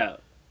kids. Yeah.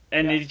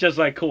 And he's just,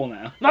 like, cool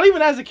now. Not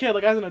even as a kid,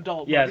 like, as an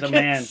adult. Yeah, as a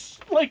man.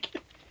 Like,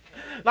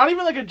 not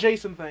even like a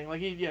Jason thing.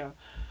 Like, yeah.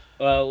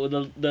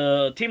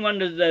 The team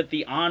learned that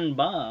the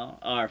Anba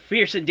are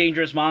fierce and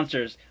dangerous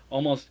monsters,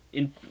 almost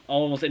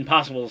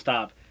impossible to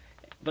stop.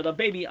 But a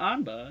baby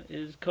Anba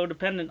is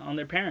codependent on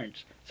their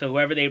parents, so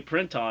whoever they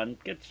print on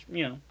gets,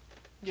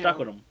 stuck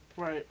with them.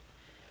 Right.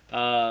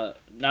 By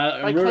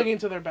clinging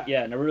to their back.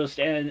 Yeah,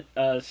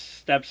 Naruto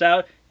steps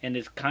out and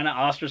is kind of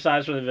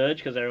ostracized from the village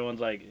because everyone's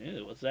like,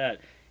 ew, what's that?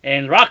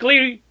 And Rock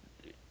Lee,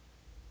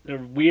 the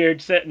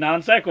weird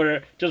non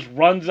sequitur, just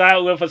runs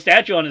out with a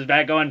statue on his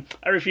back, going,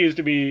 I refuse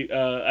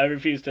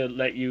to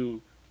let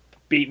you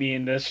beat me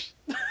in this.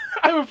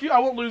 I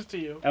won't lose to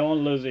you. I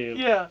won't lose to you.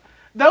 Yeah.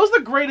 That was the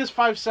greatest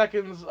 5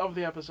 seconds of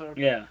the episode.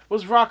 Yeah.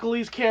 Was Rock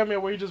Lee's cameo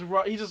where he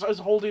just is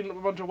holding a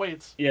bunch of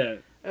weights. Yeah.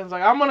 And it's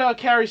like, I'm gonna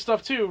carry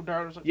stuff too.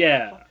 Naruto's like,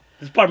 yeah.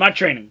 This is part of my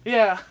training.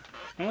 Yeah.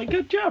 I'm like,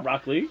 good job,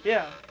 Rock Lee.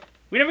 Yeah.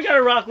 We never got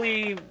a Rock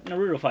Lee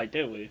Naruto fight,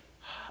 did we?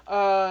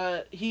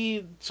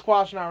 He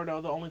squashed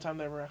Naruto the only time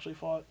they ever actually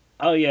fought.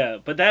 Oh yeah,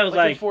 but that was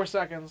like in 4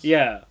 seconds.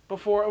 Yeah.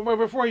 Before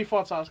he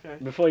fought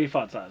Sasuke. Before he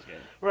fought Sasuke.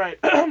 Right.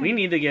 We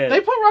need to get.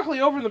 They put Rock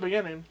Lee over in the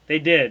beginning. They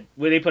did.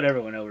 Well, they put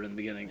everyone over in the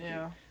beginning.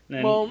 Yeah.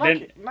 Then, well,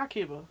 not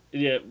Kiba.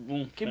 Yeah.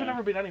 Kiba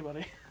never beat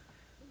anybody.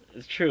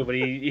 It's true, but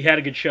he had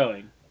a good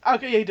showing.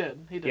 Okay, yeah, he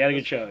did. He had a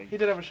good showing. He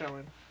did have a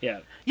showing.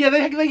 Yeah. Yeah,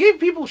 they gave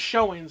people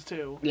showings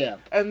too. Yeah.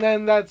 And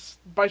then that's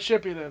by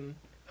Shippuden.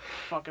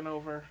 Fucking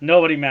over.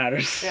 Nobody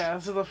matters. Yeah,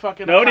 this is the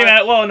fucking. Nobody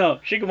matters. Well,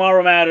 no,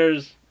 Shikamaru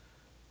matters.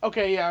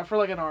 Okay, yeah, for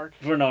like an arc.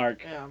 For an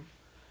arc. Yeah.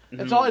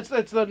 It's all. It's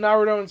the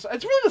Naruto and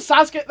it's really the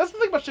Sasuke. That's the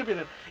thing about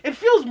Shippuden. It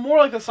feels more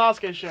like the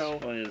Sasuke show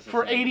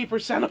for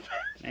 80% of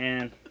it.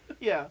 Man.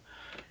 Yeah.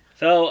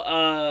 So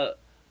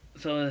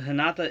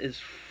Hinata is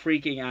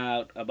freaking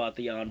out about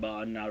the Anba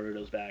on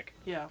Naruto's back.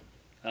 Yeah.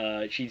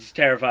 She's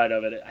terrified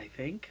of it, I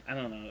think. I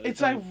don't know.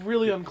 It's like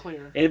really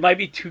unclear. It might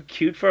be too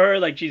cute for her.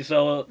 Like, she's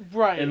so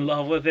in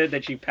love with it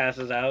that she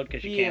passes out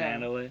because she can't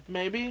handle it.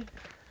 Maybe.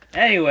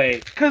 Anyway.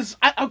 Because,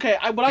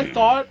 what I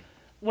thought,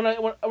 when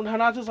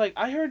Hinata's like,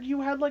 I heard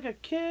you had, like, a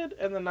kid,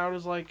 and then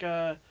Naruto's like,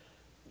 yeah,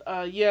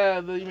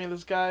 you mean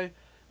this guy?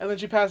 And then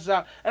she passes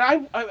out.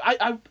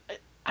 And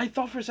I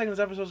thought for a second this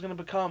episode was going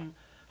to become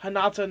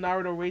Hinata and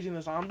Naruto raising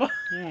this Anba.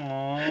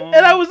 And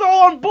I was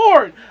all on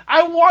board.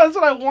 That's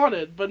what I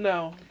wanted, but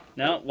no.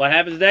 No, what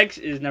happens next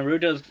is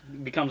Naruto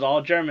becomes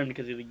all German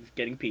because he's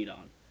getting peed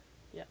on.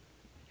 Yeah.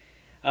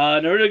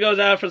 Naruto goes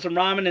out for some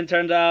ramen and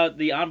turns out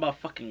the Anba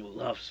fucking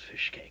loves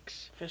fish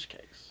cakes. Fish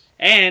cakes.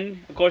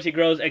 And, of course, he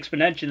grows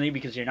exponentially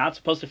because you're not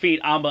supposed to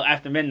feed Anba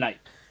after midnight.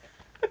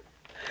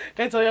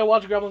 Can I tell you, I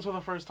watched Gremlins for the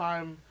first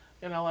time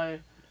in LA.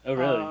 Oh,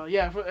 really?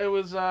 Yeah, it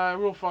was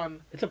real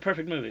fun. It's a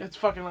perfect movie.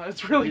 It's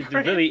really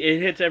great.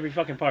 It hits every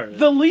fucking part of it.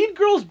 The lead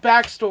girl's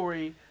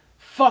backstory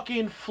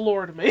fucking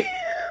floored me.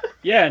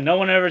 Yeah, no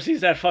one ever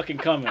sees that fucking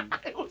coming.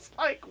 It was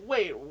like,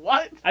 wait,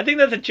 what? I think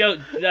that's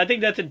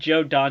a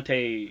Joe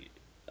Dante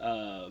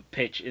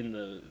pitch in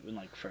the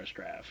first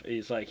draft. He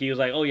was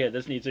like, oh yeah,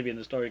 this needs to be in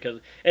the story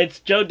because it's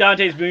Joe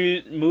Dante's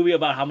movie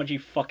about how much he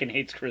fucking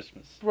hates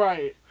Christmas.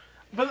 Right.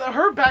 But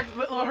her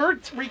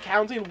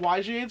recounting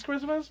why she hates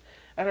Christmas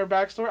and her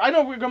backstory. I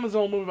know we're going to the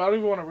whole movie, but I don't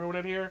even want to ruin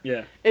it here.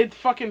 Yeah. It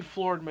fucking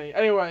floored me.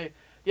 Anyway,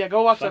 yeah,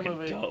 go watch that fucking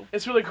movie. Dope.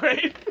 It's really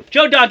great.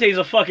 Joe Dante's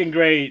a fucking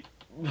great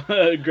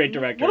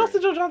director. What else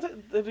did Joe Dante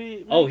did he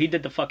make? Oh, he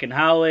did the fucking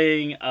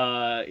Howling.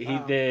 He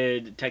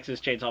did Texas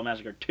Chainsaw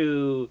Massacre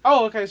 2.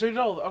 Oh, okay, so you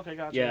know. Okay,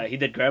 gotcha. Yeah, he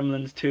did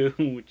Gremlins 2,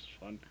 which is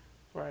fun.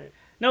 Right.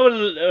 No,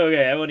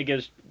 okay, everyone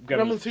gives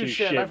Gremlins 2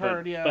 shit, I've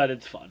heard, yeah. But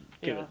it's fun.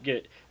 Yeah.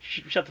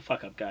 Shut the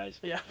fuck up, guys.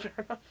 Yeah, fair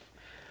enough.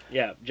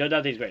 Yeah, Joe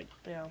Dante's great.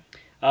 Yeah.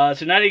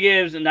 Tsunade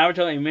gives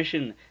Naruto a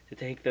mission to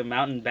take the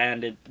mountain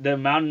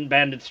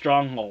bandit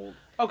stronghold.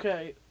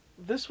 Okay,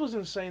 this was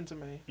insane to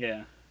me.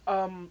 Yeah.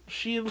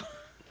 She.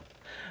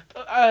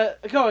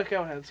 Go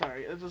ahead.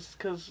 Sorry, it's just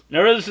because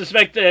Naruto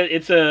suspects that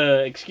it's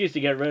a excuse to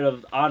get rid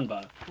of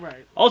Anba.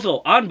 Right.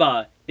 Also,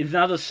 Anba is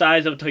now the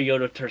size of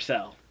Toyota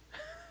Tercel.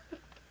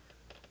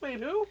 Wait,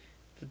 who?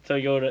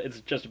 Toyota, it's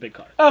just a big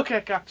car.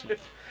 Okay, gotcha.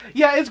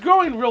 Yeah, it's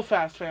growing real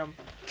fast, fam.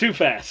 Too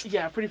fast.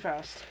 Yeah, pretty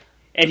fast.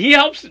 And he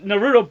helps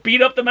Naruto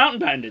beat up the mountain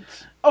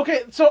bandits.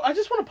 Okay, so I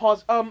just want to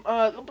pause.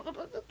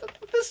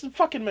 This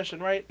fucking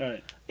mission, right?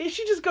 Alright.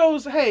 She just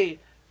goes, "Hey,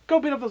 go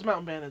beat up those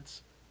mountain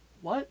bandits."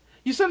 What?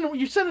 You send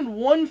in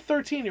one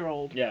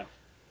 13-year-old. Yeah.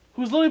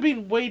 Who's literally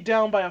being weighed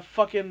down by a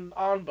fucking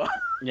Anba.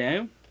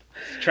 Yeah.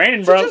 It's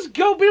training, bro. Just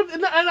go beat up,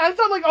 and I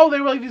thought like, oh,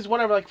 they were like these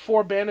whatever, like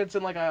 4 bandits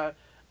in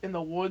in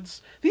the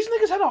woods. These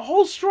niggas had a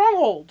whole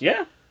stronghold.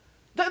 Yeah.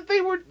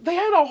 They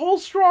had a whole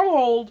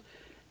stronghold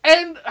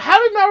And how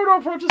did Naruto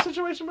approach the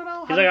situation,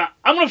 Manel? He's like,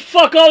 I'm gonna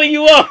fuck all of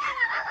you up.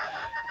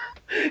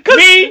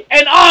 Me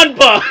and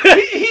Anba.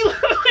 he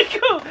literally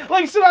goes,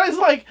 like, Tsunade's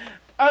like,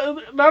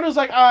 Naruto's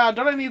like,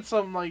 don't I need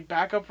some, like,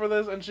 backup for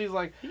this? And she's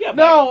like,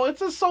 no,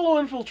 it's a solo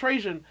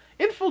infiltration.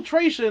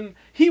 Infiltration,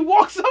 he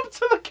walks up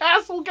to the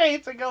castle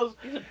gates and goes,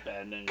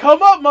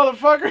 come up,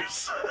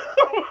 motherfuckers.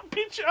 I'm gonna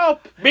beat you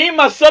up. Me and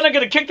my son are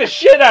gonna kick the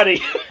shit out of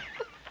you.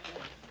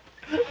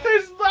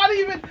 There's not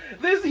even,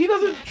 he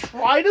doesn't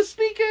try to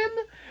sneak in.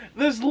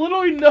 There's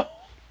literally no,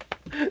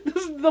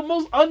 this is the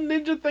most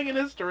un-ninja thing in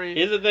history.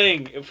 Here's the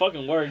thing, it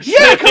fucking works.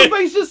 Yeah, because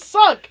they just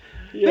suck.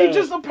 Yeah. They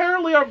just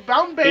apparently are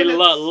bound bandits.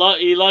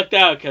 He lucked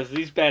out because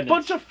these bandits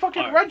bunch of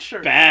fucking red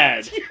shirts.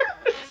 Bad. Yeah,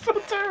 it's so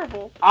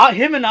terrible.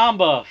 Him and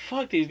Amba,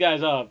 fuck these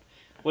guys up.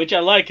 Which I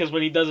like because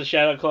when he does a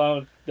shadow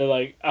clone, they're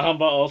like,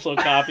 Amba also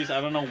copies.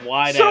 I don't know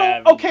why they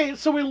have. Okay,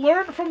 so we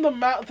learned from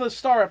the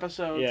Star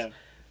episodes. Yeah.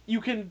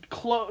 You can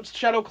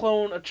shadow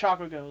clone a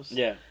Chakra Ghost.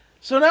 Yeah.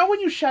 So now when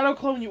you shadow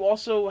clone, you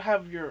also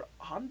have your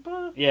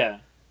Amba? Yeah.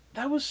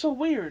 That was so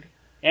weird.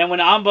 And when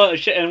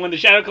the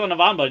shadow clone of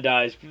Amba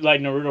dies,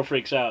 like Naruto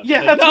freaks out.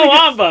 Yeah, like, no,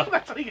 Amba.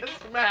 That's when he gets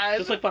mad.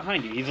 Just like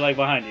behind you. He's like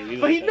behind you.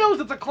 But he knows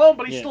it's a clone,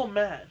 but he's still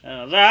mad.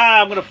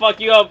 I'm gonna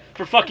fuck you up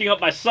for fucking up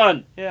my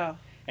son. Yeah.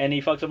 And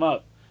he fucks him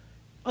up.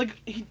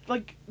 He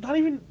not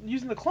even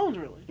using the clones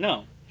really.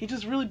 No. He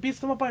just really beats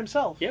them up by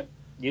himself. Yep.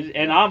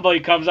 And Amba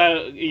comes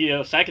out,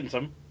 seconds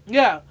him.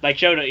 Yeah. Like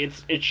Shota.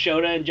 It's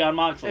Shota and John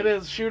Moxley. It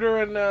is Shooter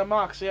and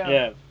Mox. Yeah.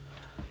 Yeah.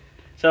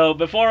 So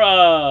before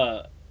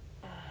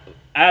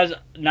as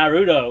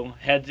Naruto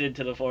heads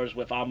into the forest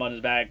with Amba on his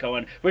back,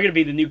 going, "We're gonna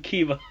be the new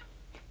Kiba."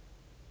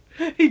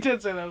 He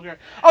did say that was great.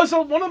 Oh,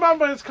 so one of the mountain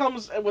bikes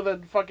comes with a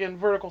fucking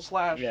vertical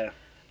slash. Yeah.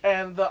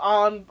 And the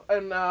Anbu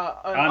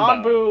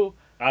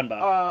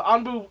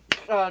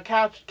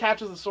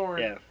catches the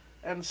sword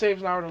and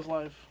saves Naruto's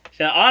life.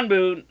 So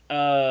Anbu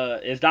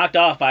is knocked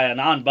off by an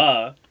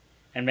Anba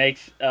and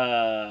makes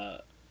so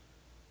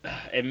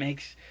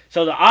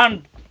the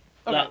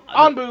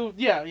Anbu,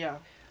 yeah.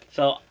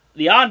 So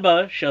the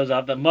Anba shows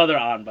up, the mother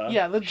Anba.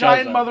 Yeah, the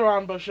giant mother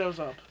Anba shows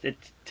up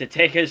to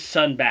take his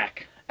son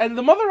back. And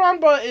the mother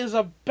Anba is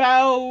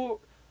about,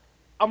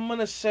 I'm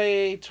gonna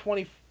say,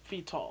 20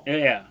 feet tall.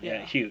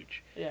 Yeah,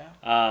 huge.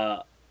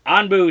 Yeah.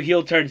 Anbu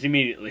heel turns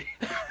immediately.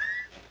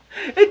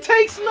 It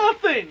takes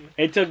nothing.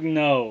 It took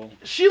no.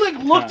 She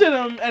looked at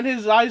him and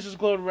his eyes just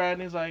glowed red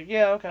and he's like,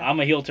 yeah, okay. I'm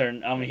a heel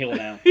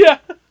now. Yeah.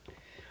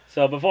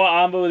 So before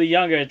Anbu the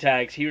younger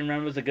attacks, he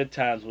remembers the good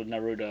times with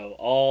Naruto.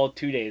 All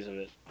 2 days of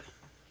it.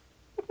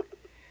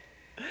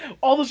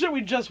 All the shit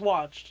we just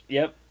watched.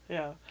 Yep.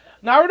 Yeah.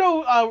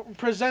 Naruto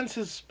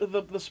presents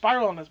the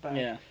spiral on his back.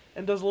 Yeah.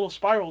 And does a little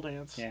spiral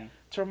dance. Yeah.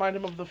 To remind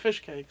him of the fish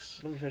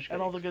cakes.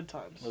 And all the good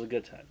times. All the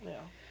good times. Yeah.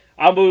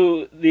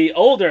 Anbu the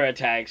older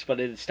attacks, but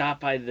it's stopped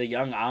by the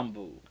young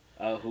Anbu,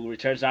 who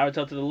returns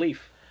Naruto to the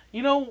leaf.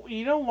 You know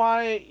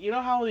why? You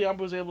know how the Anbu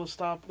was able to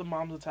stop the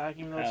mom's attack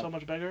even though it's so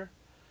much bigger?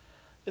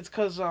 It's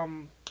because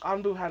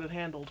Anbu had it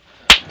handled.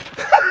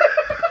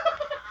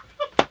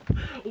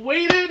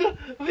 Waited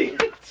the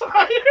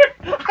entire...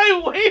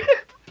 I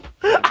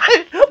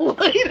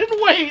laid in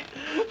wait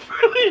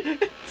for the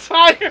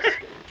entire...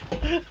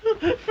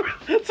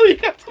 So you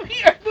got to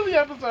the end of the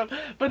episode.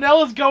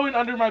 Benella's going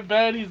under my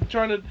bed. He's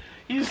trying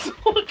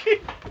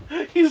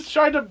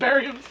to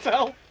bury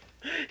himself.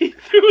 He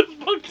threw his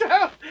book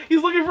down.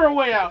 He's looking for a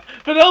way out.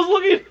 Benella's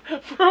looking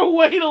for a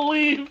way to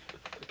leave.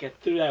 Get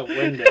through that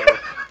window.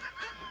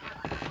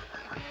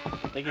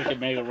 I think I can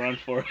make a run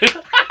for it.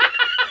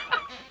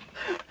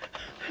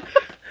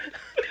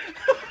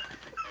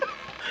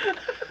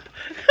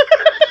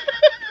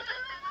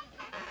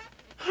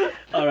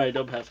 Alright,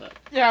 don't pass out.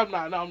 Yeah, I'm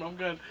not. No, I'm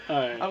good.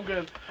 Alright. I'm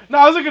good. No,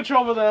 I was in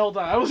control for that whole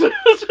time.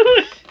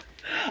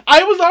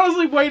 I was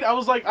honestly waiting. I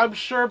was like,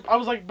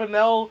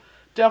 Benel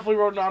definitely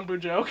wrote an Anbu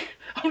joke.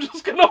 I'm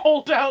just gonna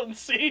hold out and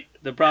see.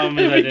 The problem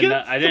is I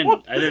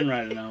didn't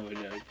write an Anbu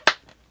joke.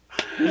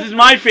 This is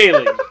my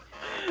failing.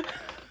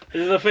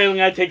 This is a failing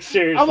I take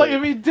seriously. I'm like,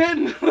 if he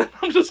didn't, then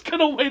I'm just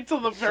gonna wait till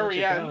the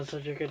very end. That was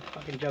such a good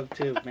fucking joke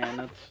too, man.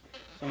 That's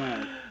so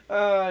mad.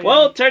 Yeah.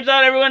 Well, it turns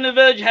out everyone in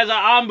the village has an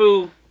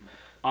Anbu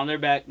on their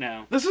back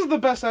now. This is the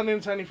best ending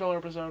to any filler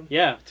episode.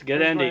 Yeah, it's a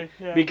good ending.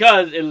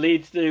 Because it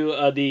leads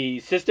to the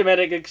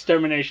systematic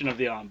extermination of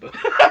the Anbu.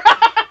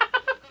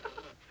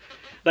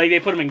 Like,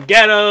 they put them in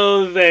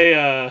ghettos,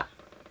 they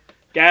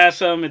gas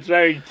them, it's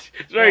very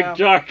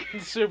dark.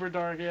 It's super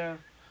dark, yeah.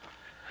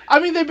 I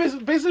mean, they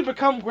basically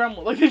become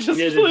gremlins. Like, they just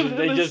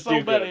do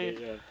so many.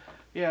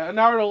 Yeah, and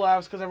Naruto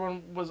laughs because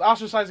everyone was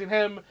ostracizing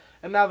him,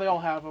 and now they all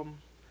have him.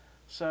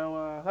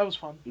 So, that was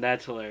fun.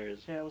 That's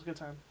hilarious. Yeah, it was a good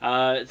time.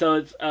 So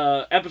it's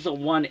episode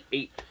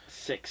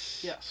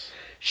 186. Yes.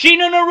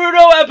 Shino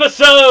Naruto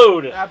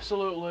episode!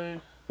 Absolutely.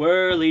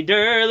 Whirly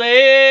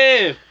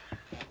Durly!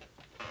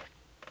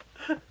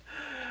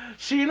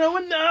 Shino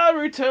and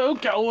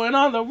Naruto going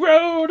on the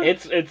road!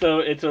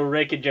 It's a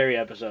Rick and Jerry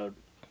episode.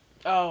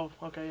 Oh,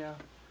 okay, yeah.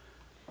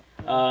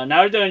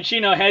 Naruto and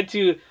Shino head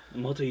to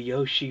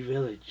Motoyoshi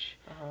Village.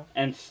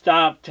 and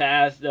stop to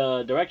ask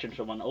the directions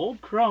from an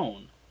old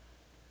crone.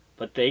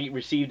 But they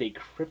received a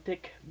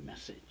cryptic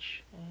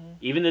message.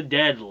 Even the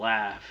dead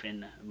laugh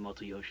in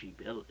Motoyoshi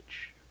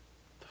Village.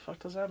 The fuck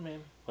does that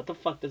mean? What the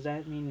fuck does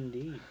that mean,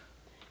 indeed?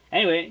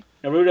 Anyway,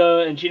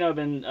 Naruto and Shino have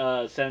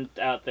been sent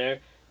out there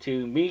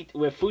to meet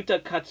with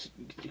Futa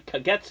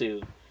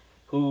Kagetsu,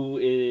 who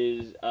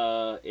is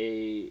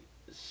a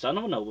son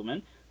of a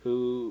nobleman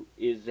who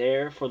is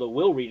there for the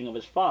will reading of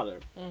his father.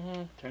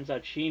 Turns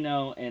out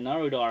Shino and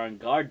Naruto are on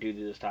guard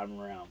duty this time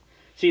around.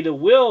 See, the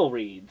will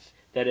reads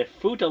that if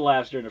Futa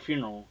laughs during the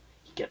funeral,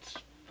 he gets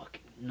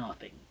fucking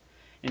nothing.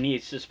 And he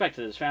suspects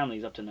that his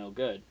family's up to no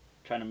good,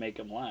 trying to make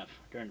him laugh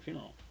during the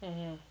funeral.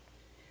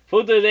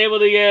 Futa is able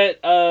to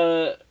get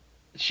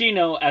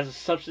Shino as a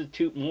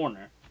substitute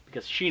mourner,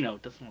 because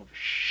Shino doesn't know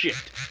shit.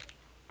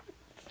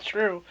 It's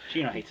true.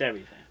 Shino hates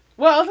everything.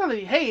 Well, it's not that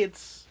he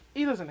hates.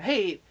 He doesn't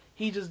hate.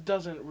 He just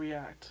doesn't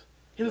react.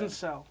 He doesn't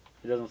sell.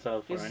 He doesn't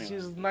sell for anyone.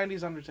 anyone. He's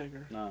 90s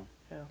Undertaker. No.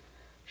 Yeah.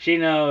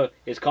 Shino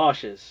is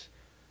cautious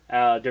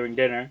during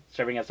dinner,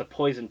 serving as a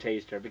poison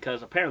taster,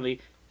 because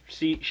apparently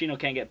Shino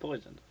can't get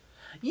poisoned.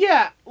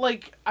 Yeah,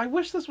 like, I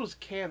wish this was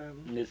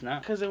canon. It's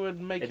not. Because it would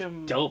make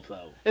him... It's dope,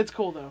 though. It's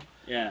cool, though.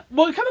 Yeah.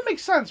 Well, it kind of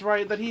makes sense,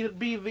 right? That he'd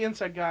be the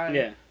insect guy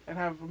Yeah. and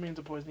have a means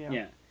of poison.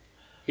 Yeah.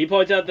 He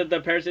points out that the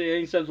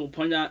parasitic insects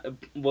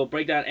will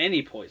break down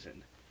any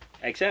poison,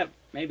 except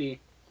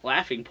maybe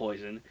laughing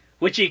poison,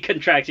 which he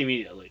contracts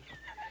immediately.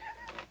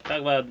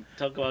 Talk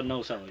about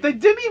no selling. They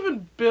didn't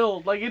even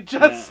build, like, it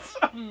just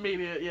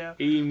immediate, yeah.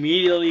 He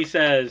immediately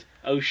says,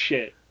 "Oh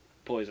shit,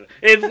 poison."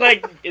 It's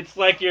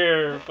like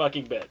your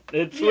fucking bit.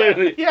 It's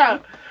literally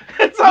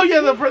It's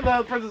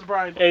the Princess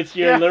Bride. It's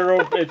your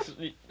literal.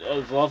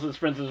 It's Lawson's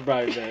Princess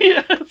Bride bit.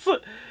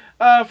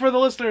 Yeah. For the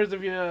listeners,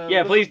 if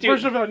you please do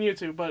version of it on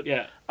YouTube, but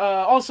yeah.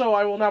 Also,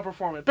 I will now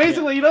perform it.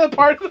 Basically, you know the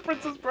part of the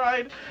Princess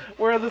Bride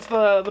where it's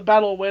the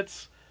battle of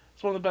wits.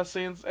 It's one of the best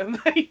scenes, and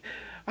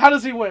how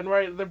does he win?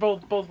 Right? They're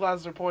both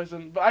glasses are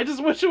poisoned. But I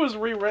just wish it was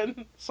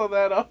rewritten so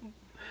that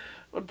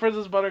when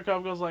Princess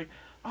Buttercup goes like,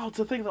 "Oh,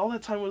 to think that all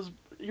that time was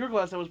your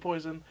glass that was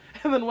poisoned,"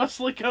 and then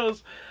Wesley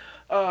goes,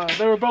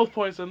 "They were both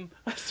poisoned.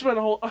 I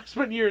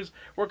spent years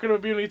working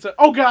with Beauty." Said,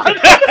 "Oh God!"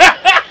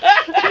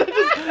 And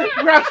just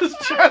grabs his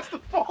chest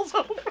and falls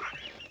over.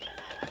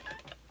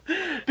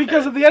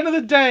 Because at the end of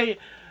the day,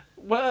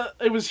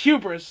 it was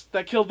hubris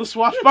that killed the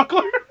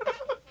swashbuckler.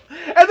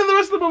 And then the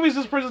rest of the movie is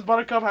just Princess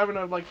Buttercup having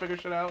to like figure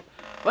shit out.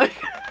 Like,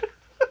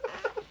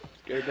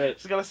 good bit.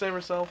 She's gotta save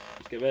herself.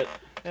 Good bit.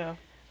 Yeah.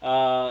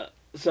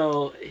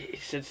 So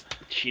since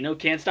Shino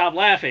can't stop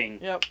laughing,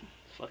 yep.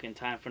 Fucking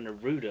time for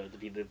Naruto to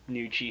be the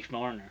new chief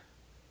mourner.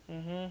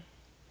 Mhm.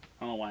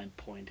 I don't know why I'm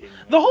pointing.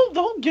 The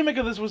whole gimmick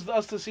of this was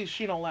us to see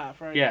Shino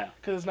laugh, right? Yeah.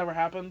 Because it's never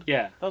happened.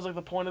 Yeah. That was like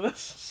the point of this.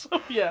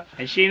 So yeah.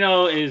 And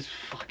Shino is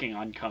fucking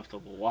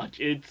uncomfortable.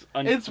 It's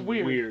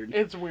weird.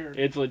 It's weird.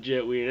 It's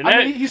legit weird.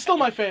 And he's still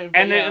my fave.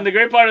 And the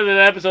great part of the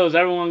episode is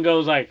everyone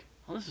goes like,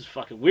 "Oh, this is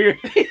fucking weird."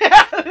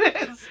 Yeah,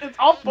 it is. It's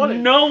all funny.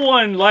 No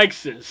one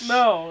likes this.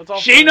 No, it's all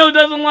Shino funny.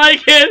 doesn't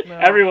like it. No.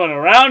 Everyone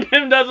around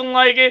him doesn't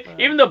like it. No.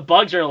 Even the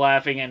bugs are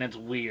laughing, and it's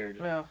weird.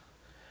 Yeah.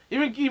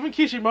 Even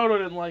Kishimoto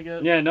didn't like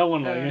it. Yeah, no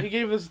one liked it. He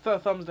gave this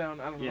thumbs down.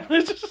 I don't know.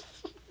 Yeah.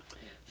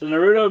 So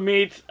Naruto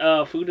meets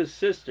Futa's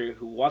sister,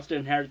 who wants to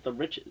inherit the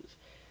riches.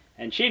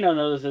 And Shino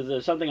notices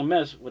there's something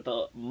amiss with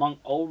the monk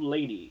old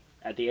lady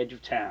at the edge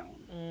of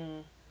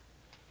town.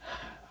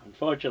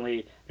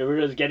 Unfortunately,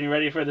 Naruto's getting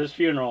ready for this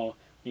funeral.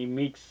 He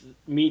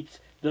meets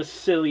the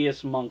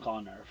silliest monk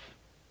on earth.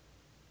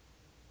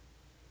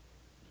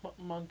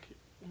 Monk?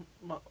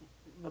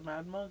 The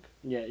mad monk?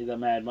 Yeah, the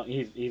mad monk.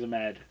 He's a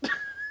mad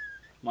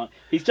monk.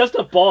 He's just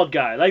a bald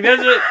guy. Like,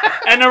 that's it.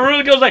 And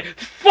Naruto goes like,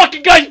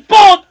 "Fucking guy's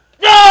bald!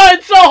 Ah,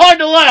 it's so hard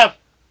to laugh!"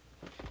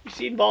 You've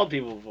seen bald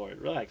people before.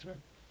 Relax,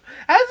 man.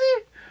 Has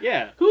he?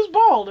 Yeah. Who's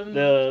bald?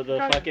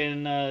 The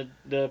fucking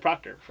the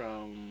proctor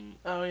from.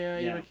 Oh yeah,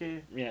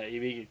 Ibiki. Yeah,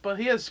 Ibiki. But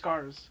he has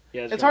scars.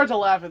 Yeah, it's hard to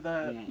laugh at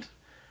that. Mm.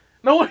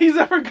 No one he's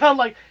ever gone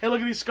like, "Hey,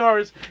 look at these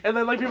scars," and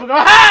then like people go,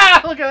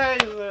 "Ah, look at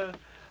that."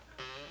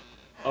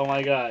 Oh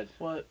my God.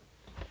 What?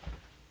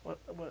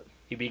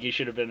 Ibiki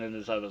should have been in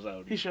this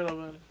episode. He should have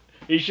been.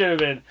 He should have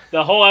been.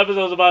 The whole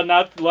episode's about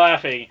not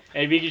laughing,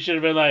 and Ibiki should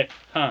have been like,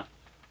 "Huh,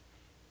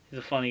 he's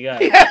a funny guy."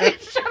 Yeah, he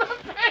should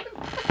have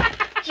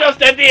been.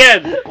 Just at the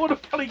end. What a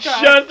funny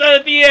guy. Just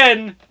at the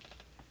end.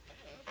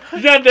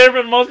 He's not there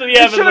for most of the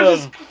episode. It should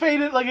have just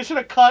faded, like it should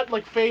have cut,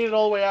 like faded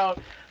all the way out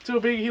to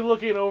Ibiki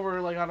looking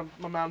over, like on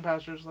a mountain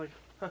pasture, just like,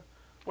 huh,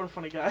 what a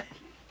funny guy.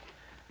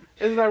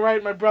 Isn't that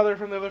right? My brother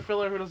from the other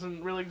filler who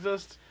doesn't really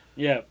exist.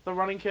 Yeah. The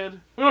running kid.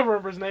 We don't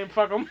remember his name.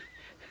 Fuck him.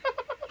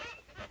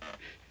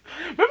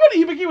 Remember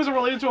when Ibiki was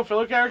related to a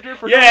filler character?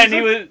 And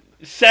he was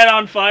set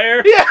on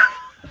fire? Yeah!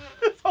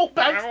 His whole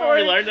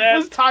backstory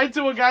was tied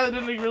to a guy that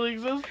didn't really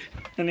exist.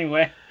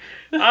 Anyway.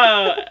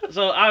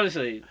 So,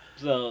 obviously,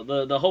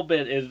 the whole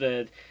bit is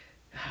that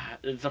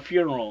it's a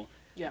funeral.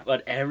 Yeah.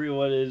 But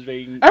everyone is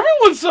being...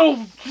 Everyone's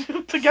so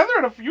together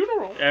at a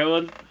funeral.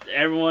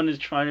 Everyone is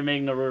trying to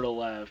make Naruto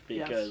laugh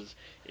because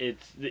if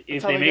they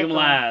make him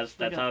laugh,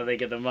 that's how they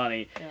get the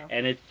money. Yeah.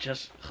 And it's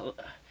just...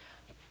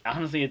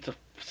 Honestly, it's a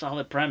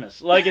solid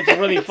premise. Like, it's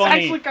really it's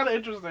funny. It's actually kind of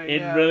interesting.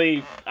 It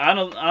really...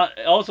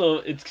 it's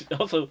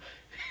also...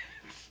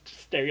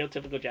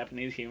 stereotypical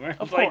Japanese humor.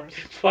 Of like, course.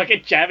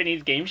 Fucking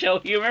Japanese game show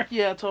humor.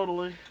 Yeah,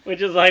 totally.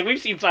 Which is like, we've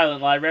seen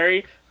Silent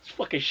Library. This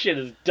fucking shit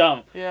is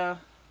dumb. Yeah.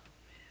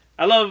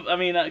 I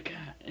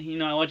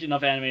watch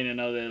enough anime to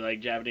know that,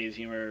 like, Japanese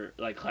humor,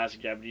 like,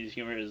 classic Japanese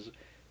humor is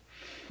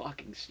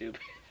fucking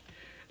stupid.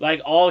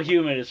 Like, all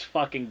humor is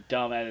fucking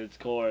dumb at its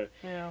core.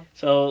 Yeah.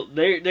 So,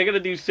 they're gonna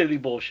do silly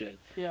bullshit.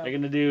 Yeah. They're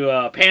gonna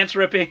do pants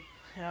ripping.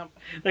 Yeah.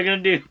 They're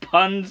gonna do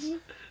puns.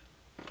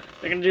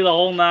 They're gonna do the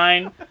whole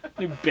 9.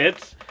 Do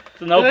bits.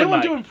 It's an open Did anyone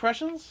mic. do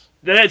impressions?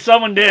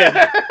 Someone did.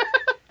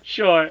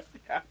 Sure.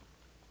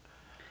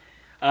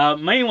 Yeah.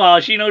 Meanwhile,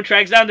 Shino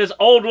tracks down this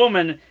old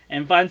woman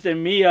and finds that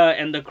Mia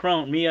and the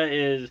crone. Mia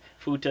is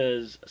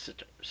Futa's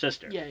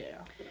sister.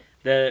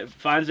 Yeah.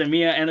 Finds that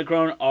Mia and the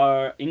crone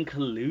are in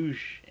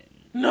collusion.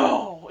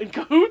 No, in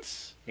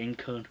cahoots. In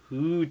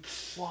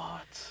cahoots.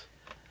 What?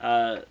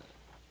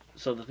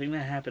 So the thing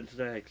that happens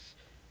next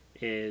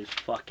is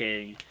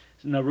fucking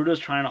Naruto's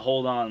trying to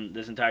hold on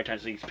this entire time.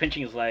 So he's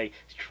pinching his leg.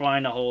 He's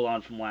trying to hold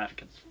on from laughing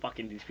because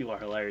fucking these people are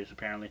hilarious.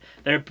 Apparently,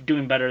 they're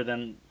doing better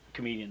than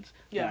comedians.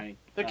 Yeah,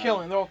 they're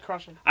killing. They're all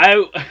crushing.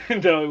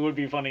 Though it would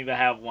be funny to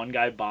have one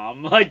guy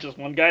bomb, like just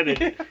one guy that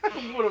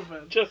would have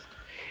been.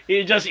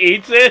 He just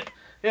eats it.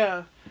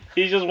 Yeah.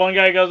 He's just one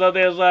guy goes out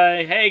there and is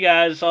like, "Hey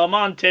guys, so I'm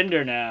on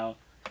Tinder now,"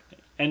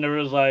 and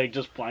Naruto's like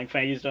just blank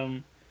faced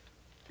him.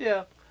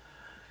 Yeah.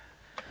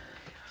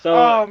 So.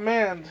 Oh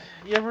man,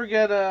 you ever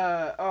get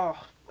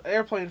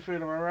airplane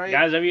food? Am I right?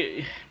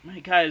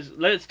 Guys,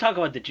 let's talk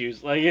about the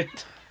juice. Like.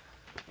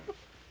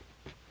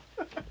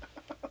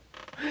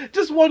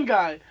 Just one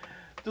guy.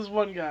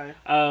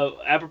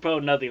 Apropos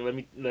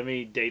nothing. Let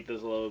me date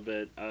this a little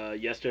bit.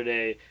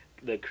 Yesterday,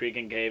 the Creek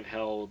and Cave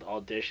held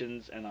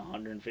auditions, and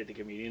 150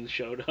 comedians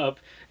showed up,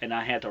 and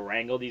I had to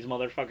wrangle these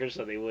motherfuckers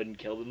so they wouldn't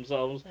kill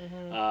themselves.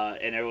 Mm-hmm.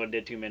 And everyone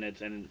did 2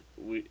 minutes, and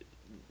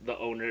the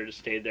owner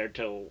stayed there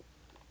till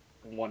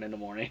 1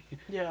 a.m.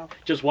 Yeah.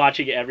 Just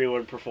watching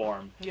everyone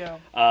perform. Yeah.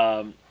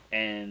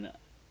 And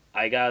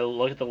I gotta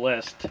look at the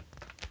list.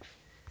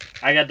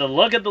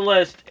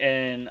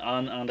 And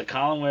on the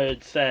column where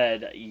it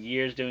said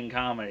years doing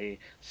comedy,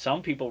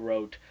 some people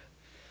wrote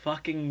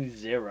fucking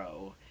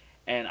 0.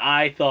 And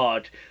I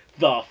thought,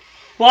 the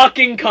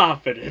fucking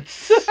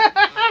confidence.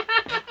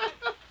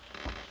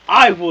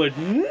 I would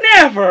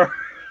never.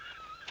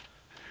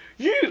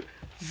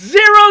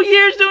 0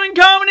 years doing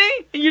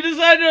comedy? And you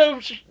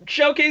decided to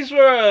showcase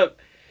for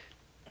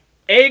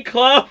a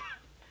club?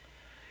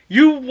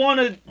 You want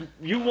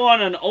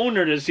an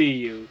owner to see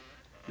you.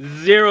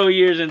 0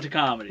 years into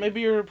comedy.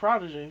 Maybe you're a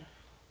prodigy.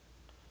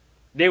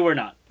 They were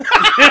not.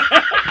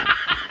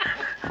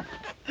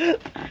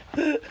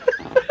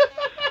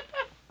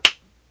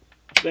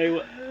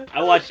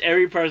 I watched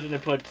every person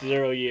that put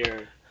 0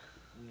 year.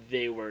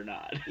 They were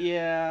not.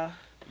 Yeah.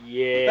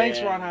 Yeah.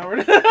 Thanks, Ron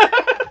Howard.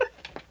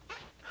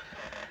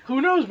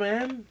 Who knows,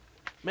 man?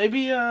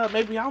 Maybe I'm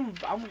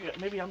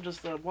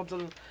just once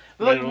in.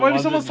 Maybe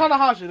someone's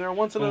Tanahashi. They're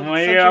once in a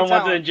century talent.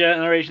 Once in a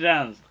generation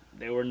talents.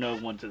 They were no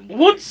once in.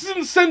 Once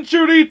in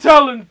century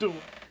talent.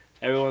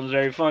 Everyone's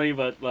very funny,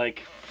 but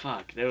like,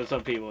 fuck, there were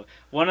some people.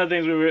 One of the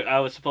things I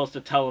was supposed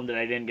to tell them that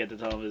I didn't get to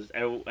tell them is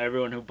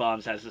everyone who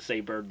bombs has to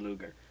say Bird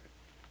Luger.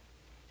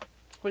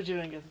 What you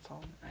didn't get to tell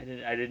them?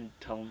 I didn't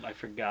tell them. I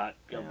forgot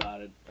about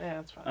it. Yeah,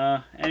 that's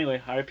fine.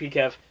 Anyway, R.I.P.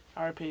 Kev.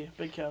 R.I.P.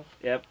 Big Kev.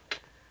 Yep.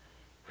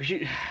 We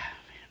should.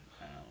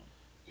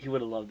 He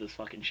would have loved this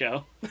fucking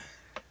show.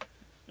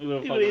 He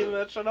would have eaten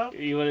that shit up.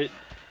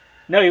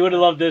 No, he would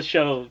have loved this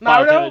show.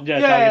 Naruto?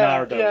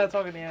 Naruto. Yeah,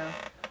 talking, yeah.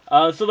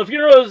 So the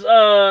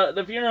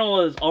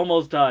funeral is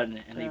almost done,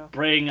 and they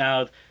bring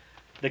out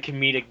the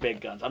comedic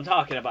big guns. I'm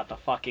talking about the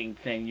fucking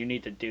thing you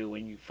need to do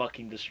when you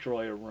fucking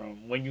destroy a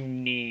room, when you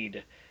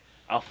need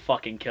a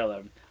fucking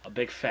killer, a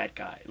big fat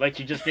guy. Like,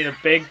 you just need a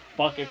big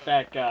fucking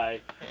fat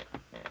guy,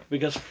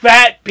 because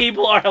fat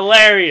people are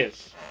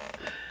hilarious.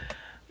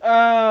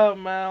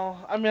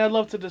 Mal. I mean, I'd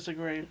love to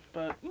disagree,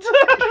 but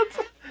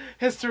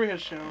history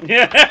has shown.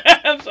 Yeah,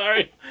 I'm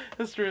sorry.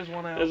 History has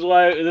won out. This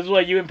is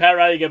why you and Pat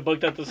Riley get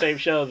booked at the same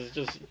shows. It's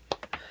just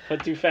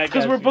put 2 fat guys.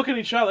 Because we're booking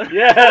each other.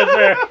 Yeah, that's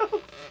fair.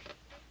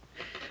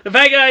 The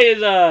fat guy is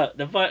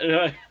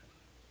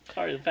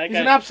sorry, the fat guy. He's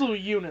an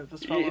absolute unit.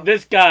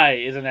 This guy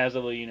is an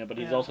absolute unit, but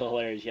he's also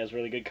hilarious. He has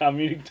really good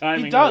comedic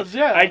timing. He does,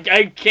 yeah. I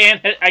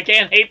can't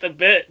hate the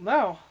bit.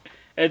 No.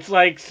 It's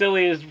like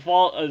silly as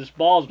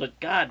balls, but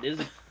God,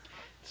 it's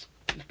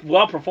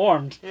well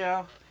performed.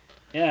 Yeah.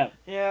 Yeah.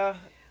 Yeah.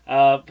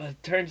 But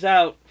it turns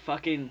out,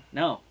 fucking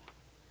no.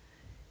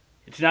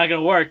 It's not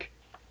gonna work.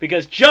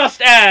 Because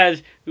just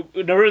as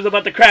Naruto's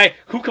about to cry,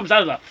 who comes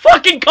out of the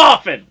fucking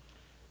coffin?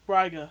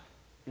 Raiga.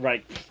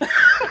 Right.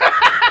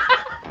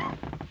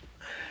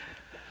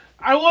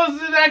 I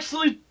wasn't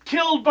actually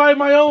killed by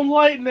my own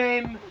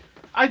lightning.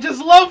 I just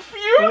love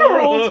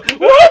funerals.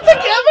 We're all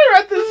together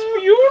at this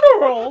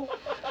funeral.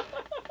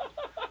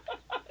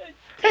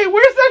 Hey,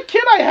 where's that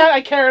kid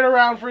I carried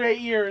around for 8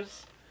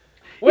 years?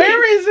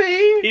 Where is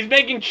he? He's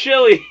making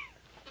chili.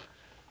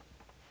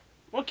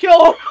 We'll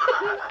kill him.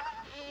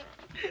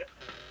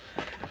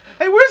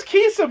 Hey, where's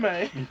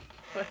Kisame?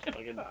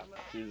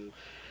 Jesus.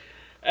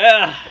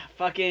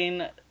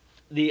 Fucking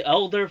the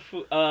elder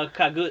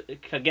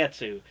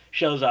Kagetsu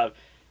shows up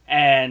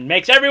and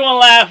makes everyone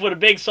laugh with a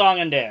big song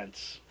and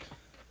dance.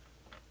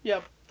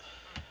 Yep.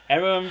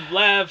 Everyone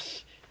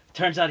laughs.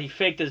 Turns out he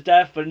faked his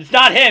death, but it's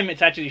not him.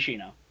 It's actually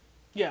Shino.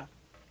 Yeah.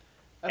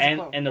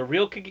 And the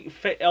real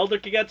elder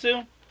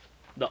Kagetsu,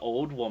 the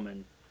old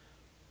woman.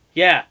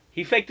 Yeah,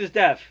 he faked his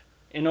death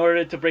in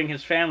order to bring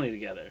his family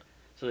together,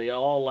 so they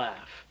all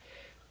laugh.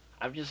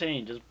 I'm just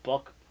saying, just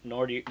book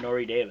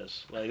Nori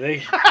Davis. Like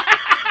they.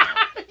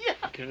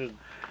 Yeah.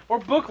 Or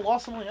book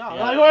Lawson Leon.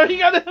 Yeah. Like, what you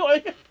gotta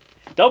like.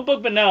 Don't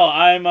book Benel.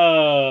 I'm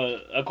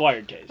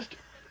acquired taste.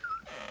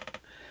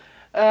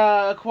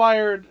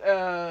 Acquired.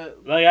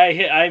 Like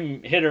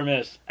I'm hit or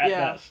miss at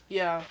best.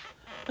 Yeah.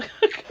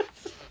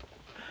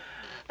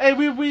 Hey,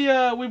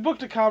 we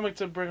booked a comic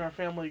to bring our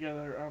family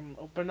together.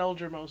 Benel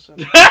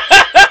Jermosin.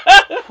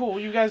 Cool.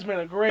 You guys made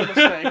a great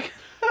mistake.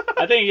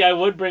 I think I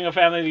would bring a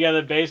family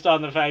together based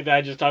on the fact that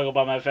I just talk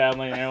about my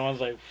family and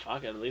everyone's like,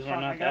 "Fuck it, at least we're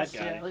not that guy."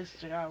 Yeah, at least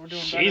we're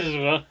doing Jesus,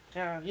 better. well.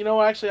 Yeah, you know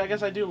what? Actually, I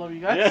guess I do love you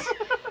guys. Yeah.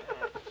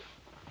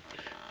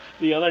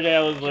 The other day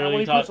I was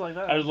literally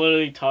I was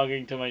literally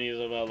talking to my niece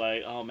about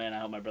like, oh man, I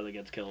hope my brother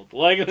gets killed.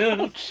 Like,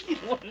 oh,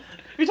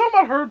 you talking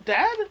about her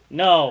dad?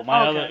 No,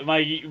 my okay.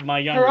 my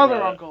younger her other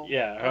brother. uncle.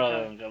 Yeah, her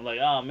other uncle. I'm like,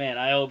 oh man,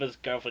 I hope his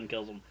girlfriend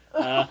kills him.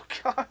 Oh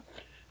god,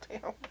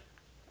 damn.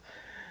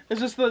 Is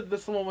this the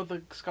one with the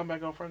scumbag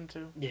girlfriend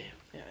too? Yeah.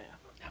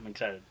 I'm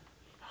excited.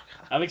 Oh,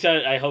 god. I'm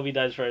excited. I hope he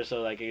dies first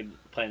so I can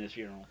plan his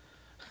funeral.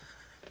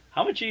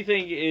 How much do you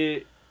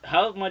think?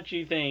 How much do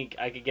you think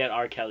I could get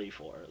R. Kelly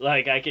for?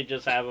 Like, I could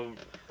just have him.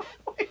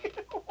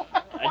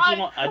 Why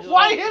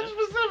him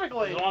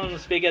specifically? I just want him to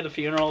speak at the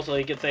funeral so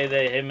he could say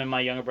that him and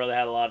my younger brother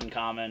had a lot in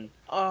common.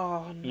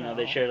 Oh no. You know,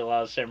 they shared a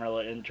lot of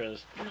similar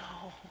interests.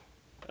 No.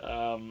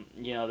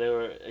 You know, they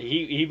were.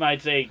 He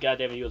might say, "God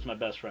damn it, he was my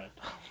best friend."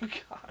 Oh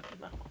god,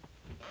 no.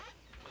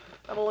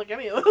 I don't like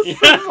any of this.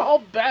 This is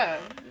all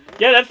bad.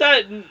 Yeah, that's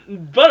not.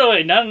 By the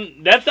way,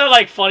 that's not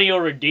like funny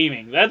or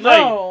redeeming. That's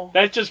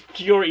that's just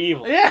pure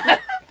evil. Yeah.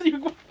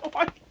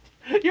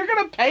 You're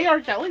gonna pay R.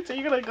 Kelly, so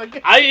you're gonna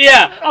like.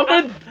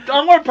 I'm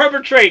gonna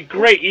perpetrate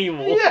great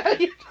evil. Yeah.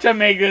 To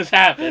make this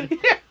happen.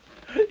 Yeah.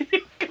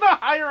 You're gonna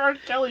hire R.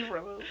 Kelly for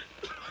this.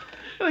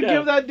 Gonna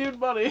give that dude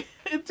money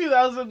in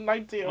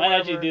 2019. I might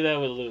actually do that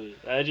with Louis.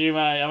 I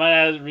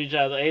might reach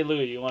out. Hey,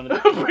 Louis, you want to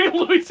bring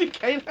Louis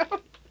C.K. down?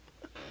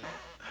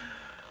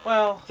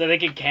 Well, so they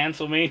can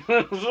cancel me.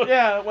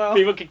 Yeah, well,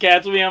 people can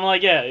cancel me. I'm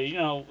like, yeah, you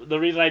know, the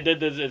reason I did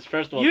this is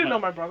first of all, you didn't know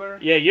my brother.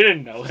 Yeah, you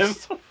didn't know him.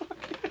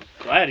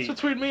 Glad it's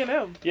between me and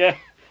him. Yeah,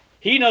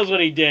 he knows what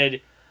he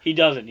did. He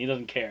doesn't. He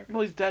doesn't care.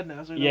 Well, he's dead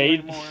now, so he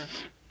doesn't know anymore.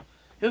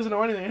 He doesn't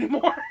know anything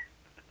anymore.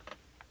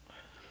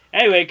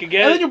 Anyway, could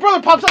get. And then your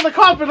brother pops out the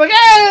coffin like,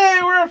 "Hey,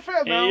 we're a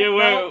fan." No,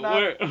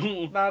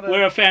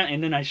 we're a fan.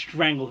 And then I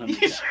strangle him.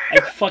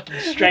 I fucking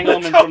strangle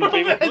him in front of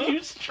people. And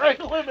you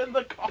strangle him in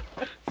the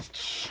coffin.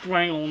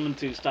 Strangle him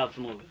until he stops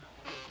moving.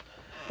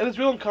 And it's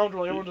real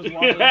uncomfortable. Everyone just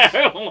watches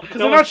because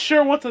they're not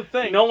sure what to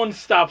think. No one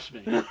stops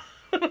me. I'm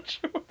not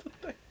sure what to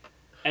think.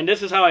 And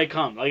this is how I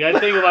come. Like I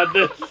think about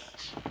this.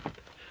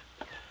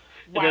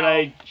 Wow. And then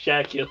I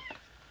ejaculate.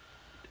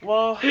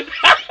 Well,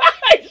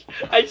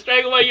 I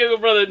strangle my younger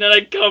brother and then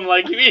I come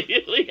like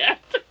immediately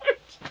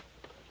afterwards.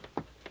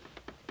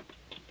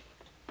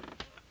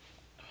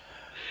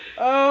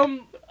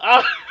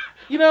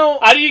 You know,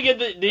 how do you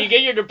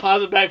get your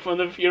deposit back from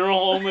the funeral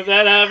home if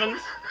that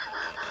happens?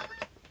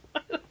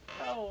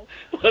 No.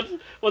 What's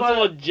the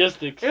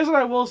logistics? Here's what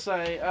I will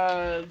say.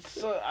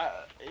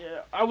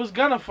 I was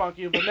gonna fuck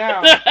you, but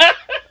now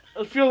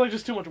it feels like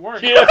just too much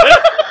work. Yeah.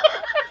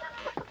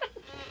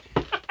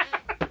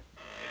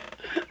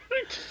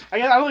 I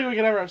don't think we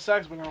can ever have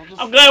sex, but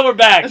I'm glad we're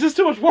back. It's just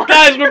too much work.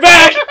 Guys, we're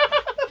back!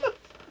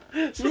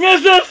 You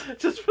missed us? It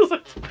just feels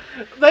like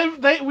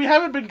we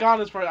haven't been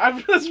gone as far as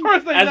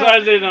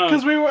they know.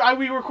 Because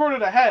we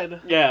recorded ahead.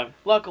 Yeah.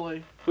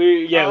 Luckily.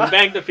 We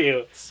banked a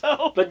few.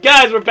 So. But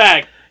guys, we're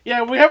back.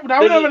 Yeah, we don't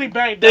have any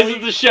banked. This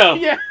is the show.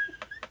 Yeah.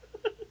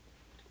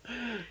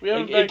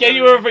 In case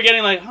you were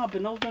forgetting, like, oh,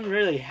 Benel's been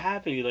really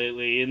happy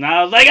lately, and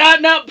I was like,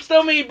 nope,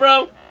 still me,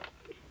 bro.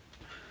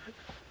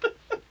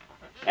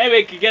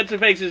 Anyway, Kagetsu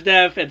fakes his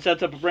death and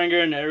sets up a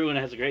bringer, and everyone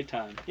has a great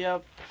time.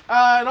 Yep.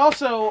 And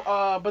also,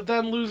 but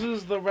then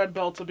loses the red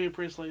belt to be a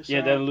Priestley. So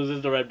yeah, then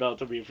loses the red belt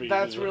to be a Priestley.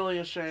 That's really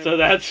a shame. So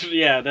that's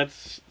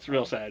it's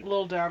real sad. A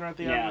little downer at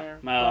the end there.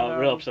 Yeah,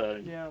 real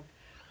upsetting. Yeah.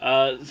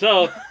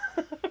 So,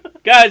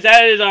 guys,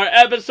 that is our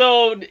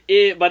episode.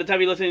 By the time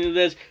you're listening to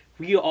this,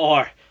 we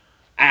are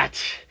at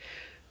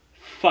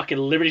fucking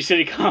Liberty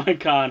City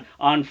Comic Con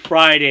on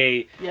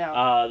Friday, the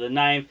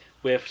 9th.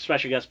 with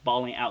special guests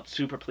balling out.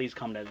 Super please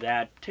come to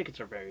that. Tickets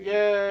are very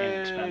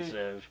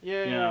inexpensive.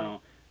 Yeah. You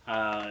know.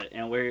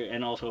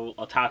 And also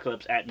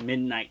Apocalypse at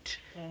midnight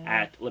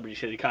at Liberty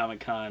City Comic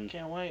Con.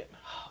 Can't wait.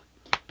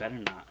 Better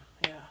not.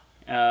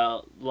 Yeah.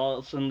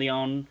 Lawson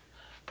Leon.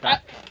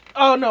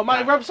 Oh no,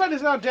 my website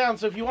is now down.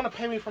 So if you want to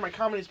pay me for my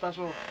comedy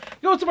special,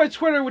 go to my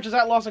Twitter, which is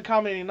at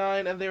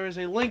LawsonComedy89, and there is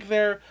a link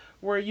there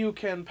where you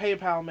can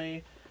PayPal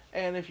me.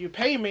 And if you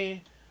pay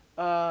me,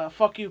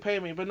 fuck you, pay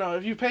me. But no,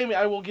 if you pay me,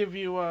 I will give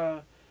you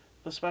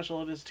the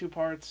special. It is 2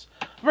 parts.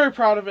 I'm very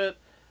proud of it.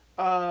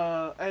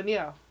 And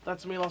yeah,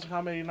 that's me,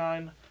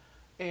 LawsonComedy89.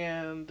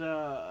 And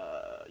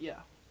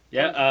yeah.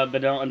 Yeah,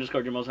 Benel _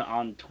 Jamosa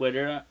on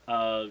Twitter.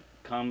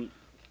 Come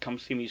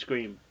see me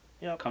scream.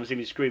 Yep. Come see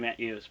me scream at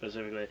you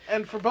specifically.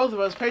 And for both of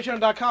us,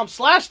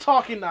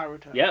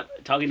 patreon.com/TalkingNaruto.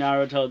 Yep, Talking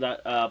Naruto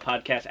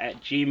podcast at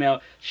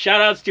Gmail.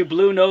 Shoutouts to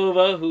Blue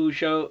Nova who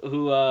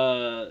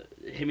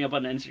hit me up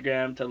on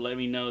Instagram to let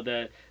me know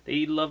that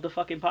they love the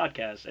fucking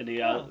podcast and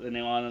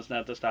they want us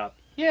not to stop.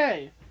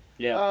 Yay.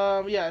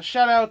 Yeah. Yeah.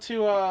 Shout out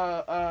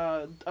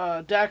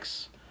to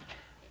Dex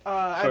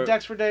at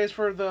Dex for Days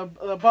for the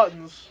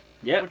buttons.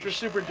 Yep. Which are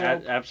super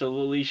dope.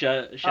 Absolutely.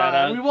 Shout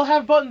out. We will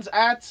have buttons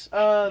at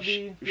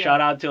the... Shout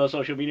out to our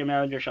social media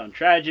manager, Sean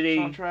Tragedy.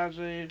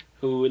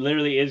 Who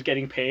literally is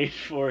getting paid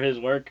for his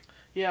work.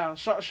 Yeah,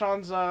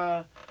 Sean's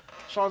our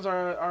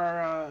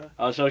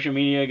social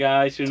media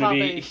guy. Soon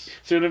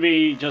to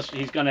be just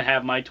he's gonna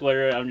have my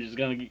Twitter. I'm just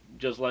gonna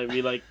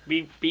be like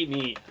beat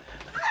me.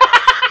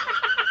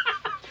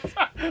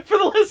 For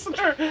the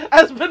listener,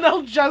 as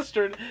Benel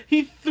gestured,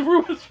 he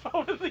threw his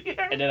phone in the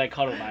air. And then I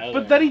caught it with my other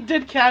But then he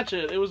did catch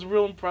it. It was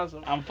real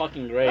impressive. I'm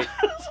fucking great.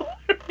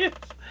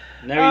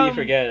 Never you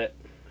forget it.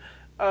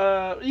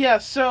 Yeah,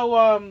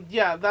 so,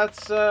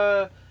 that's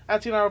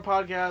at Team Naruto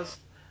Podcast,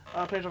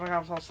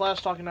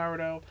 patreon.com/Talking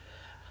Naruto.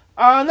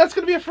 And that's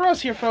going to be it for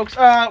us here, folks.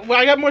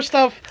 I got more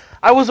stuff.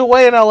 I was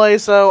away in LA,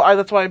 so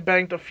that's why I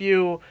banked a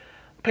few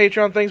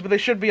Patreon things, but they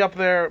should be up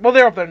there. Well,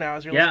 they're up there now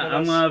as you're listening to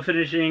this. I'm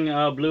finishing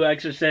Blue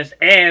Exorcist,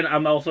 and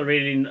I'm also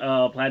reading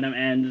Platinum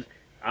Ends.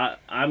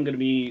 I'm going to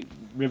be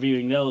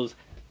reviewing those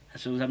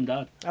as soon as I'm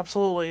done.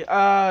 Absolutely.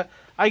 I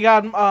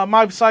got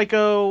Mob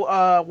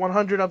Psycho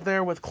 100 up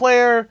there with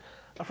Claire,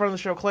 a friend of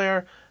the show,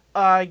 Claire.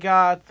 I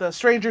got the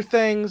Stranger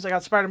Things. I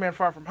got Spider-Man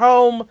Far From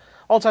Home.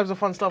 All types of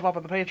fun stuff up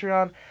on the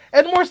Patreon.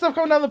 And more stuff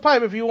coming down the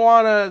pipe. If you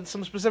want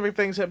some specific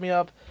things, hit me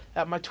up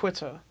at my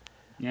Twitter.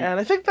 Yeah.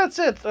 And I think that's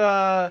it.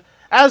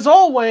 As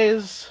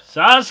always...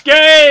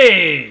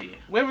 Sasuke!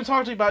 We haven't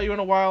talked about you in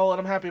a while, and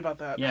I'm happy about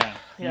that. Yeah.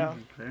 Yeah.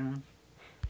 Fair enough.